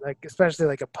wrestling, like especially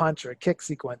like a punch or a kick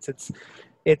sequence,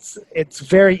 it's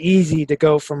very easy to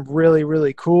go from really,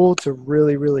 really cool to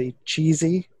really, really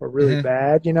cheesy or really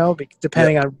bad,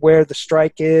 depending on where the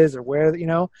strike is or where,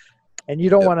 and you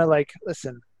don't want to like,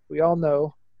 listen, We all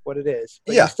know what it is,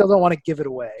 but Yeah. you still don't want to give it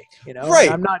away, you know? Right.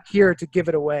 And I'm not here to give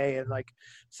it away. And like,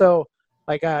 so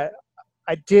like, I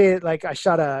did, like, I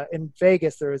shot in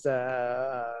Vegas, there was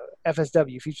a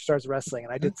FSW, Future Stars Wrestling,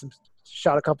 and I did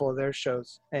shot a couple of their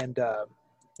shows. And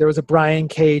there was a Brian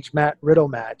Cage, Matt Riddle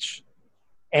match.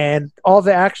 And all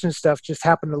the action stuff just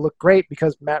happened to look great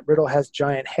because Matt Riddle has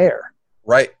giant hair.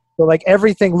 Right. So like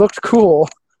everything looked cool.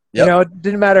 Yep. You know, it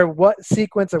didn't matter what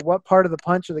sequence or what part of the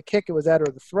punch or the kick it was at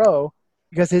or the throw,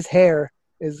 because his hair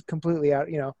is completely out,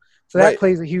 you know. So that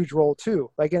plays a huge role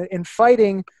too. Like in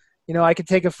fighting, you know, I could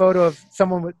take a photo of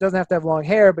someone who doesn't have to have long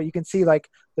hair, but you can see like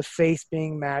the face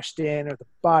being mashed in or the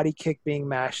body kick being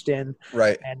mashed in.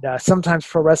 Right. And sometimes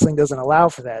pro wrestling doesn't allow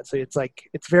for that. So it's like,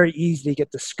 it's very easy to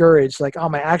get discouraged. Like, oh,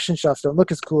 my action shots don't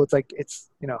look as cool. It's like, it's,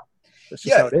 you know, that's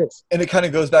just how it is. And it kind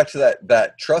of goes back to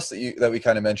that trust that we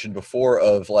kind of mentioned before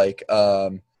of like,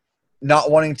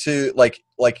 not wanting to like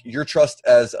your trust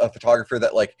as a photographer,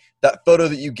 that like that photo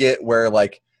that you get where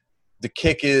like the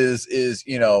kick is,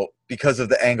 you know, because of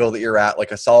the angle that you're at,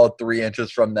 like a solid 3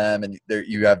 inches from them, and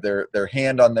you have their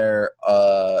hand on their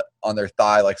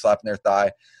thigh, like slapping their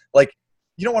thigh. Like,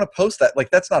 you don't want to post that. Like,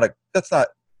 that's not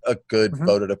a good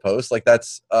photo to post. Like,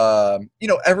 that's you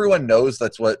know, everyone knows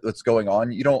that's what's going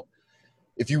on. You don't,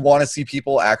 if you want to see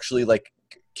people actually like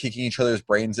kicking each other's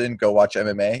brains in, go watch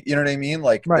MMA. You know what I mean?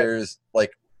 Like, there's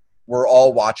like, we're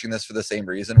all watching this for the same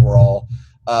reason. We're all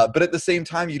but at the same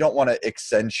time, you don't want to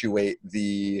accentuate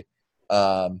the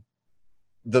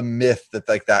myth that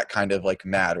like that kind of like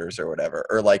matters or whatever,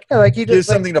 or like, like you give just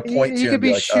something to point to. You could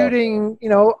be like, shooting, you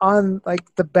know, on like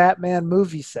the Batman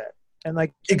movie set, and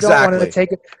like you exactly. don't want to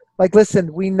take it. Like,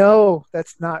 listen, we know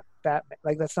that's not Batman.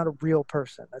 Like, that's not a real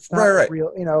person. That's not a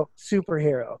real, you know,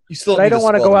 superhero. You still. But I don't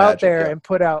want to go out there and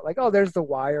put out like, oh, there's the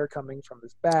wire coming from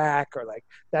his back, or like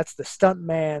that's the stunt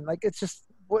man. Like, it's just,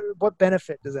 what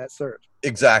benefit does that serve?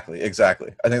 Exactly.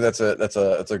 I think that's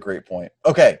a great point.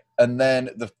 Okay, and then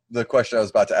the question I was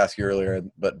about to ask you earlier,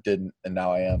 but didn't, and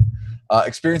now I am.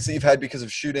 Experience that you've had because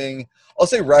of shooting. I'll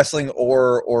say wrestling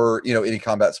or you know, any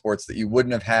combat sports that you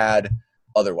wouldn't have had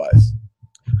otherwise.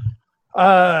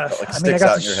 I mean,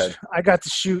 I got to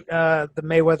shoot the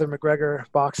Mayweather-McGregor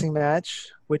boxing match,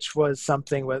 which was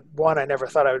something with one, I never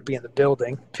thought I would be in the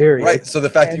building, period. Right. So the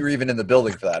fact that you were even in the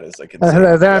building for that is like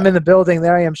insane. There I'm in the building,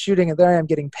 there I am shooting, and there I am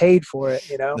getting paid for it,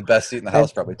 you know. The best seat in the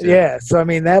house, probably too. Yeah. So I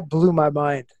mean, that blew my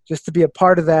mind just to be a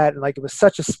part of that, and like it was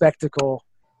such a spectacle,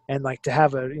 and like to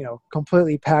have a, you know,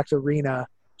 completely packed arena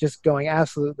just going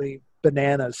absolutely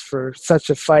bananas for such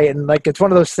a fight. And like, it's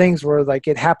one of those things where like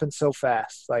it happened so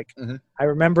fast. Like I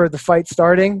remember the fight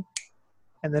starting,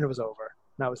 and then it was over,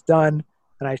 and I was done,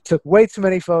 and I took way too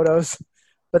many photos.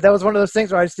 But that was one of those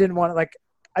things where I just didn't want to, like,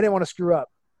 I didn't want to screw up,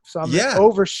 so I'm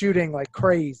overshooting like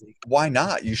crazy. Why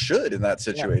not? You should in that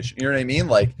situation. You know what I mean?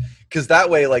 Like, because that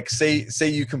way, like, say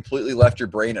you completely left your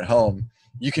brain at home,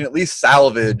 you can at least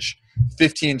salvage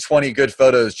 15, 20 good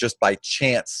photos just by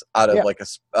chance out of like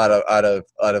out of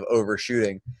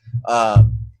overshooting.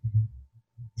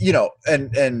 You know,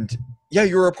 and yeah,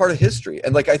 you were a part of history.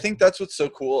 And like, I think that's what's so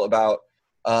cool about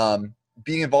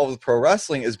being involved with pro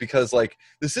wrestling, is because like,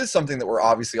 this is something that we're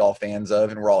obviously all fans of,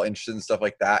 and we're all interested in stuff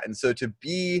like that. And so to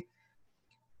be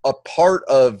a part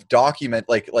of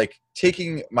like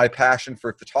taking my passion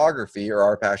for photography, or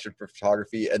our passion for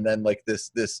photography, and then like this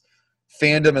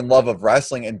fandom and love of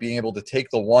wrestling, and being able to take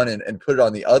the one and put it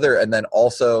on the other, and then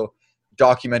also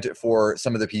document it for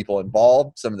some of the people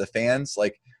involved, some of the fans,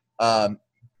 like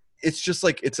it's just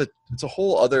like, it's a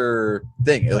whole other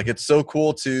thing. Like, it's so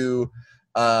cool to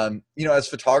you know, as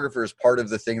photographers, part of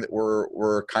the thing that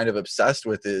we're kind of obsessed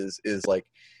with is like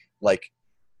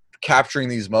capturing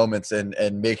these moments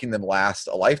and making them last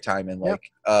a lifetime. And like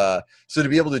so to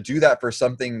be able to do that for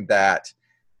something that,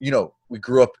 you know, we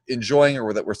grew up enjoying,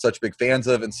 or that we're such big fans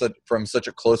of, and from such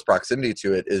a close proximity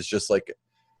to it, is just like,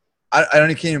 I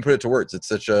can't even put it to words. It's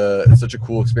such a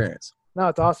cool experience. No,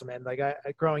 it's awesome, man. Like, I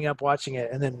growing up watching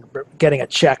it, and then getting a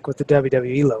check with the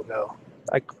WWE logo,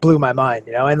 like, blew my mind,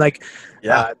 you know. And like,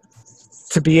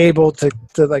 to be able to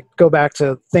like go back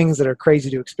to things that are crazy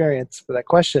to experience for that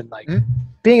question, like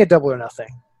being a Double or Nothing,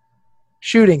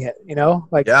 shooting it, you know,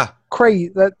 like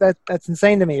crazy. That's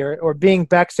insane to me. Or being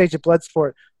backstage at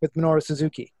Bloodsport with Minoru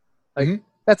Suzuki, like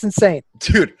that's insane,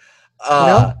 dude. You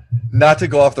know? Not to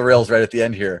go off the rails right at the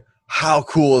end here. How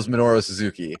cool is Minoru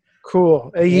Suzuki?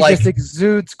 Cool. He like, just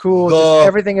exudes cool. Just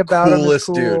everything about him is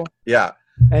cool. Dude. Yeah.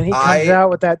 And he comes out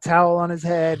with that towel on his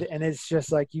head, and it's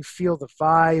just like, you feel the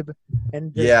vibe,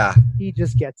 and he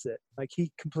just gets it. Like,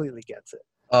 he completely gets it.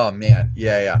 Oh man,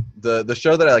 yeah. The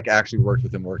show that I like actually worked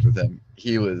with him,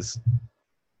 he was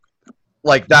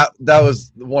like that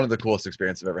was one of the coolest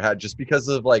experiences I've ever had, just because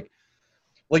of like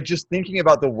just thinking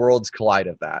about the worlds collide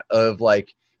of that, of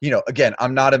like, you know, again,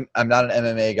 I'm not an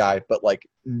MMA guy, but like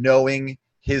knowing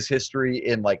his history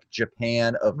in like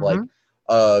Japan of like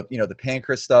you know, the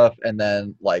Pancras stuff, and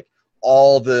then like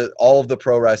all of the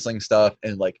pro wrestling stuff,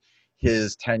 and like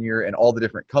his tenure and all the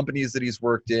different companies that he's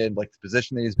worked in, like the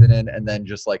position that he's been in, and then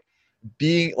just like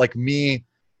being like me,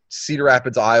 Cedar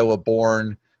Rapids, Iowa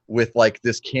born, with like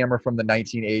this camera from the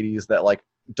 1980s that like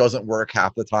doesn't work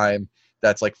half the time,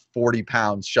 that's like 40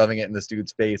 pounds, shoving it in this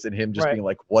dude's face, and him just being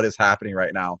like, what is happening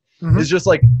right now? It's just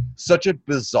like such a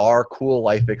bizarre, cool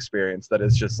life experience that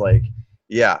is just like,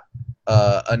 yeah,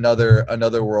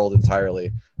 another world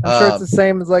entirely. I'm sure it's the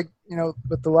same as like, you know,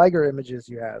 with the Liger images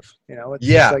you have, you know, it's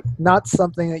just like not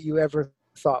something that you ever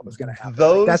thought was going to happen.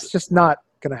 Like, that's just not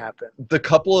going to happen. The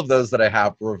couple of those that I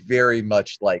have were very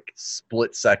much like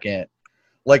split second,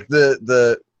 like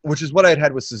the which is what I'd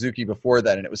had with Suzuki before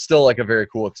then, and it was still like a very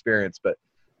cool experience. But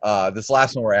this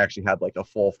last one where I actually had like a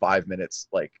full 5 minutes,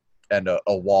 like, and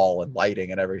a wall and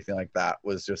lighting and everything like that,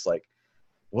 was just like,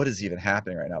 what is even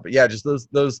happening right now? But yeah, just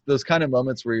those kind of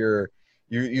moments where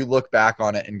you look back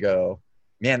on it and go,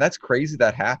 man, that's crazy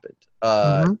that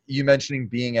happened. You mentioning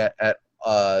being at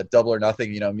Double or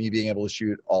Nothing, you know, me being able to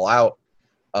shoot All Out,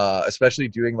 especially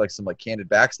doing like some like candid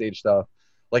backstage stuff.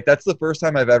 Like that's the first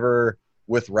time I've ever,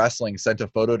 with wrestling, sent a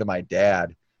photo to my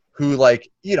dad, who, like,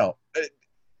 you know,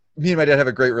 me and my dad have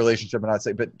a great relationship, and I'd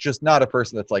say, but just not a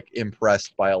person that's like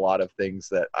impressed by a lot of things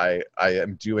that I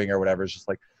am doing or whatever. It's just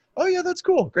like, oh yeah, that's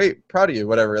cool, great, proud of you,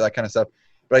 whatever, that kind of stuff.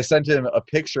 But I sent him a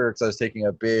picture because I was taking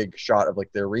a big shot of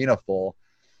like the arena full,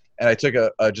 and I took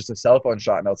just a cell phone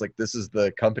shot, and I was like, this is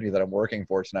the company that I'm working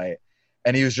for tonight.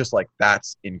 And he was just like,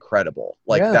 that's incredible,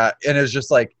 like that. And it was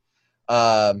just like,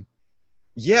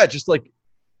 yeah, just like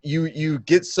you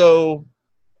get so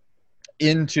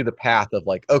into the path of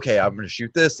like, okay, I'm going to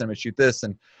shoot this, and I'm going to shoot this,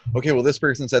 and okay, well, this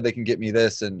person said they can get me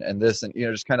this and this, and, you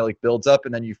know, just kind of like builds up,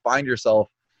 and then you find yourself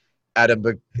at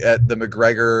the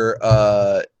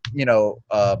McGregor, you know,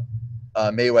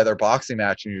 Mayweather boxing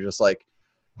match, and you're just like,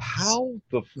 how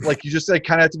the, like, you just like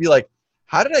kind of have to be like,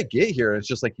 how did I get here? And it's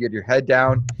just like, you had your head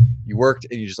down, you worked,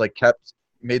 and you just like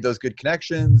made those good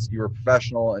connections, you were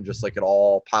professional, and just like it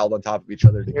all piled on top of each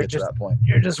other to get to that point.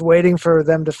 You're just waiting for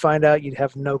them to find out you'd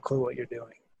have no clue what you're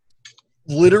doing.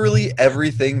 Literally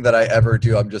everything that I ever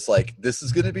do, I'm just like, this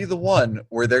is going to be the one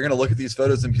where they're going to look at these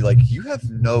photos and be like, you have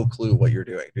no clue what you're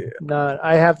doing, do you? No,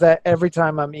 I have that every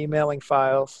time I'm emailing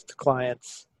files to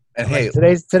clients. And I'm hey,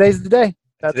 like, today's the day.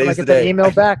 That's when I get that email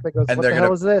back that goes, what the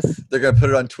hell is this? They're going to put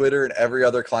it on Twitter, and every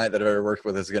other client that I've ever worked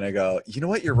with is going to go, you know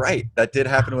what, you're right. That did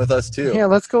happen with us too. Yeah,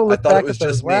 let's go look back it was at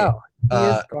those. just Wow, me. He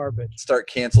is garbage. Start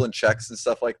canceling checks and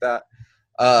stuff like that.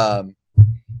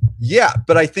 Yeah,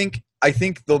 but I think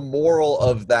the moral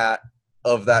of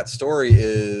that story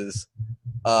is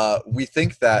we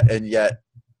think that, and yet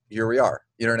here we are.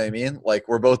 You know what I mean? Like,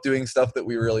 we're both doing stuff that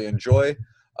we really enjoy.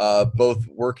 Both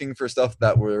working for stuff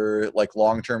that were like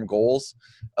long-term goals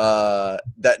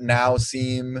that now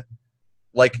seem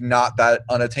like not that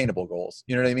unattainable goals.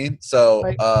 You know what I mean? So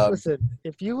like, listen,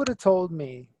 if you would have told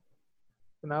me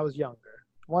when I was younger,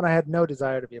 one, I had no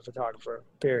desire to be a photographer,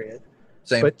 period.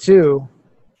 Same. But two,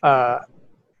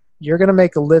 you're going to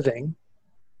make a living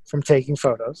from taking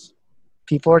photos.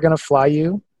 People are going to fly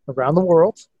you around the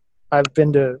world. I've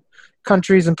been to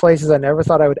countries and places I never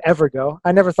thought I would ever go.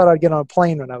 I never thought I'd get on a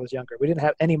plane when I was younger. We didn't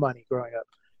have any money growing up.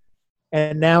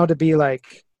 And now to be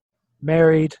like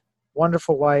married,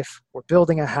 wonderful wife, we're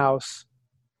building a house,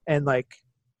 and like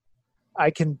I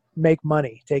can make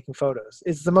money taking photos.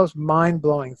 It's the most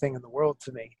mind-blowing thing in the world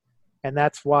to me. And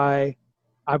that's why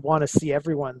I want to see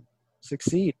everyone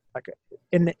succeed, like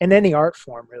in any art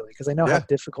form, really, because I know how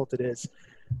difficult it is,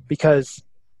 because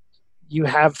you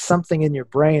have something in your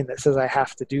brain that says, I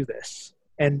have to do this.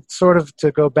 And sort of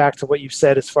to go back to what you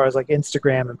said as far as like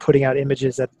Instagram and putting out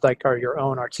images that like are your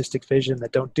own artistic vision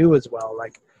that don't do as well.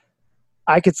 Like,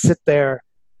 I could sit there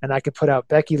and I could put out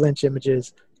Becky Lynch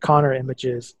images, Connor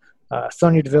images,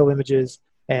 Sonya Deville images,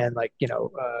 and like, you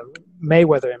know,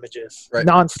 Mayweather images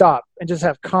nonstop, and just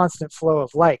have constant flow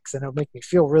of likes, and it'll make me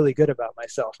feel really good about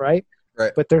myself. Right.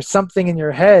 But there's something in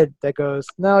your head that goes,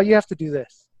 no, you have to do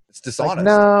this. It's dishonest. Like,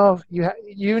 no,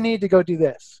 you need to go do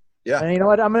this. Yeah. And you know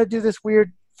what? I'm going to do this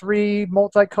weird 3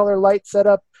 multicolor light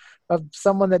setup of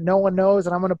someone that no one knows,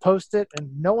 and I'm going to post it, and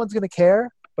no one's going to care,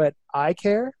 but I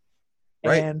care.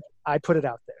 Right. And I put it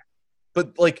out there.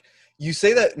 But like, you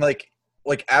say that,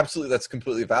 like absolutely, that's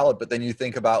completely valid. But then you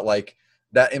think about like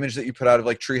that image that you put out of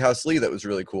like Treehouse Lee that was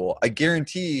really cool. I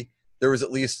guarantee there was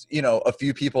at least, you know, a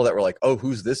few people that were like, oh,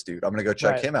 who's this dude? I'm going to go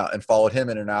check him out, and followed him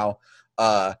in and out.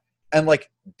 And like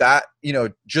that, you know,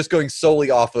 just going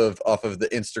solely off of the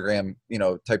Instagram, you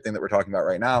know, type thing that we're talking about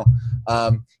right now.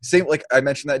 Same, like I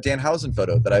mentioned that Dan Housen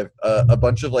photo that I've a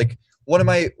bunch of, like, one of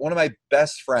my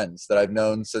best friends that I've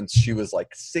known since she was like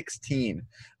 16.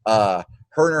 Her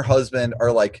and her husband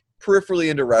are like peripherally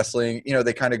into wrestling. You know,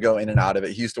 they kind of go in and out of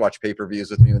it. He used to watch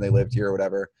pay-per-views with me when they lived here or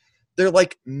whatever. They're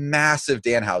like massive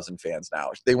Dan Housen fans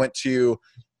now. They went to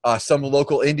some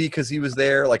local indie because he was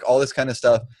there, like all this kind of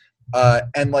stuff.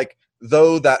 And like,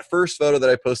 though that first photo that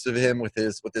I posted of him with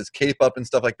his cape up and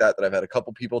stuff like that I've had a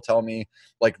couple people tell me,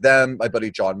 like them, my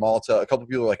buddy John Malta, a couple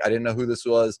people were like, I didn't know who this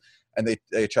was, and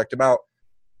they checked him out.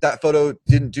 That photo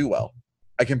didn't do well.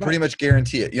 I can pretty much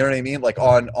guarantee it. You know what I mean? Like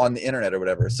on the internet or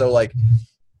whatever. So like,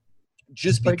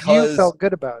 just because, but you felt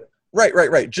good about it.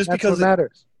 Right. Just That's because what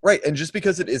matters. Right. And just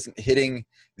because it isn't hitting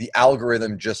the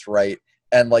algorithm just right,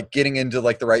 and like getting into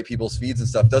like the right people's feeds and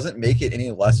stuff, doesn't make it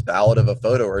any less valid of a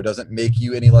photo, or doesn't make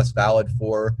you any less valid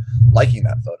for liking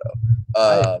that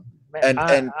photo. I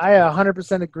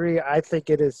 100% agree. I think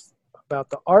it is about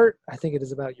the art. I think it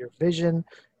is about your vision.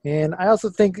 And I also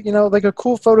think, you know, like a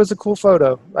cool photo is a cool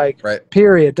photo, like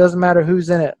period. Doesn't matter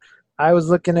who's in it. I was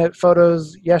looking at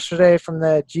photos yesterday from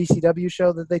the GCW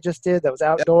show that they just did that was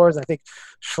outdoors. I think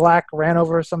Schlack ran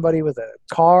over somebody with a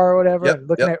car or whatever. And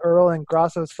looking at Earl and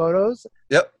Grasso's photos.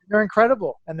 They're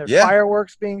incredible. And there's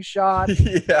fireworks being shot.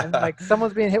 And like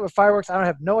someone's being hit with fireworks. I don't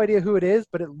have no idea who it is,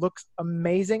 but it looks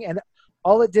amazing. And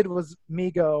all it did was me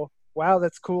go, wow,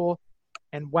 that's cool.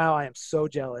 And wow, I am so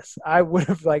jealous. I would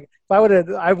have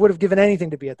I would have given anything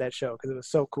to be at that show because it was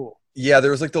so cool. Yeah,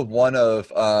 there was like the one of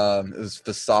it was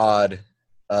Facade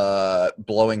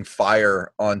blowing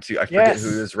fire onto, I forget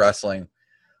who was wrestling.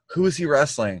 Who was he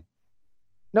wrestling?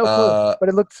 No clue, but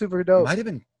it looked super dope. It might have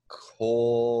been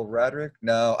Cole Radrick.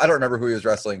 No, I don't remember who he was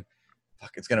wrestling.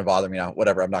 Fuck, it's gonna bother me now.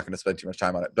 Whatever, I'm not gonna spend too much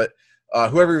time on it. But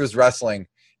whoever he was wrestling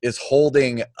is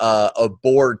holding a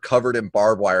board covered in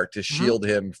barbed wire to shield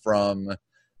him from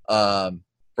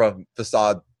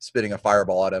Facade spitting a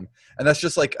fireball at him. And that's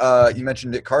just like you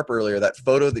mentioned Nick Carp earlier, that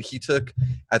photo that he took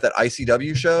at that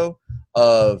ICW show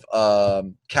of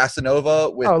Casanova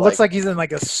with it looks like he's in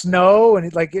like a snow,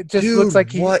 and it just looks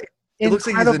like he's it looks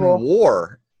like he's in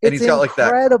war, and he's got like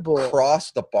that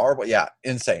across the bar. Yeah,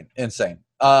 insane.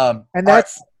 And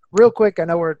that's real quick. I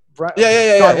know we're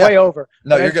way over.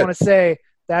 No, I you're good. Want to say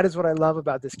that is what I love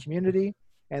about this community,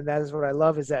 and that is what I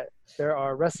love is that there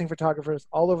are wrestling photographers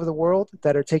all over the world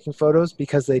that are taking photos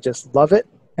because they just love it,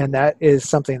 and that is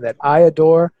something that I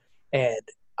adore. And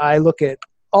I look at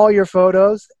all your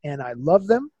photos, and I love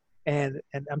them, and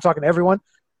I'm talking to everyone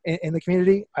in the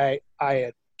community. I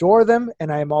adore them,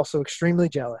 and I am also extremely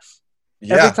jealous.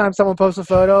 Yeah. Every time someone posts a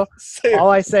photo, all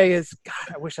I say is,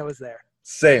 God, I wish I was there.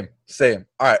 Same.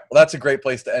 All right. Well, that's a great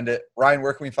place to end it. Ryan,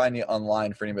 where can we find you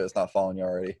online for anybody that's not following you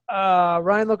already?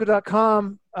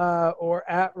 RyanLoco.com or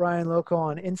at RyanLoco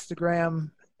on Instagram.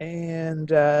 And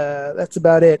that's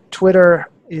about it. Twitter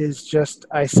is just,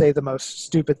 I say the most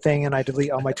stupid thing and I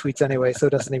delete all my tweets anyway, so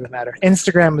it doesn't even matter.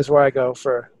 Instagram is where I go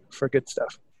for good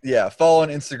stuff. Yeah. Follow on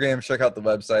Instagram. Check out the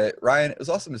website. Ryan, it was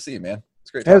awesome to see you, man. It's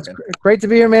great talking. It's great to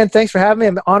be here, man. Thanks for having me.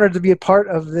 I'm honored to be a part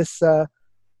of this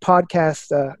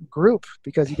podcast group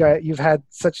because you've had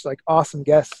such like awesome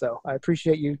guests. So I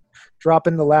appreciate you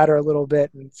dropping the ladder a little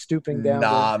bit and stooping down.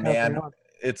 Nah, man,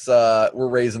 it's we're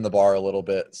raising the bar a little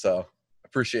bit. So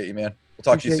appreciate you, man. We'll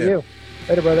talk to you soon.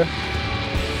 Later, brother.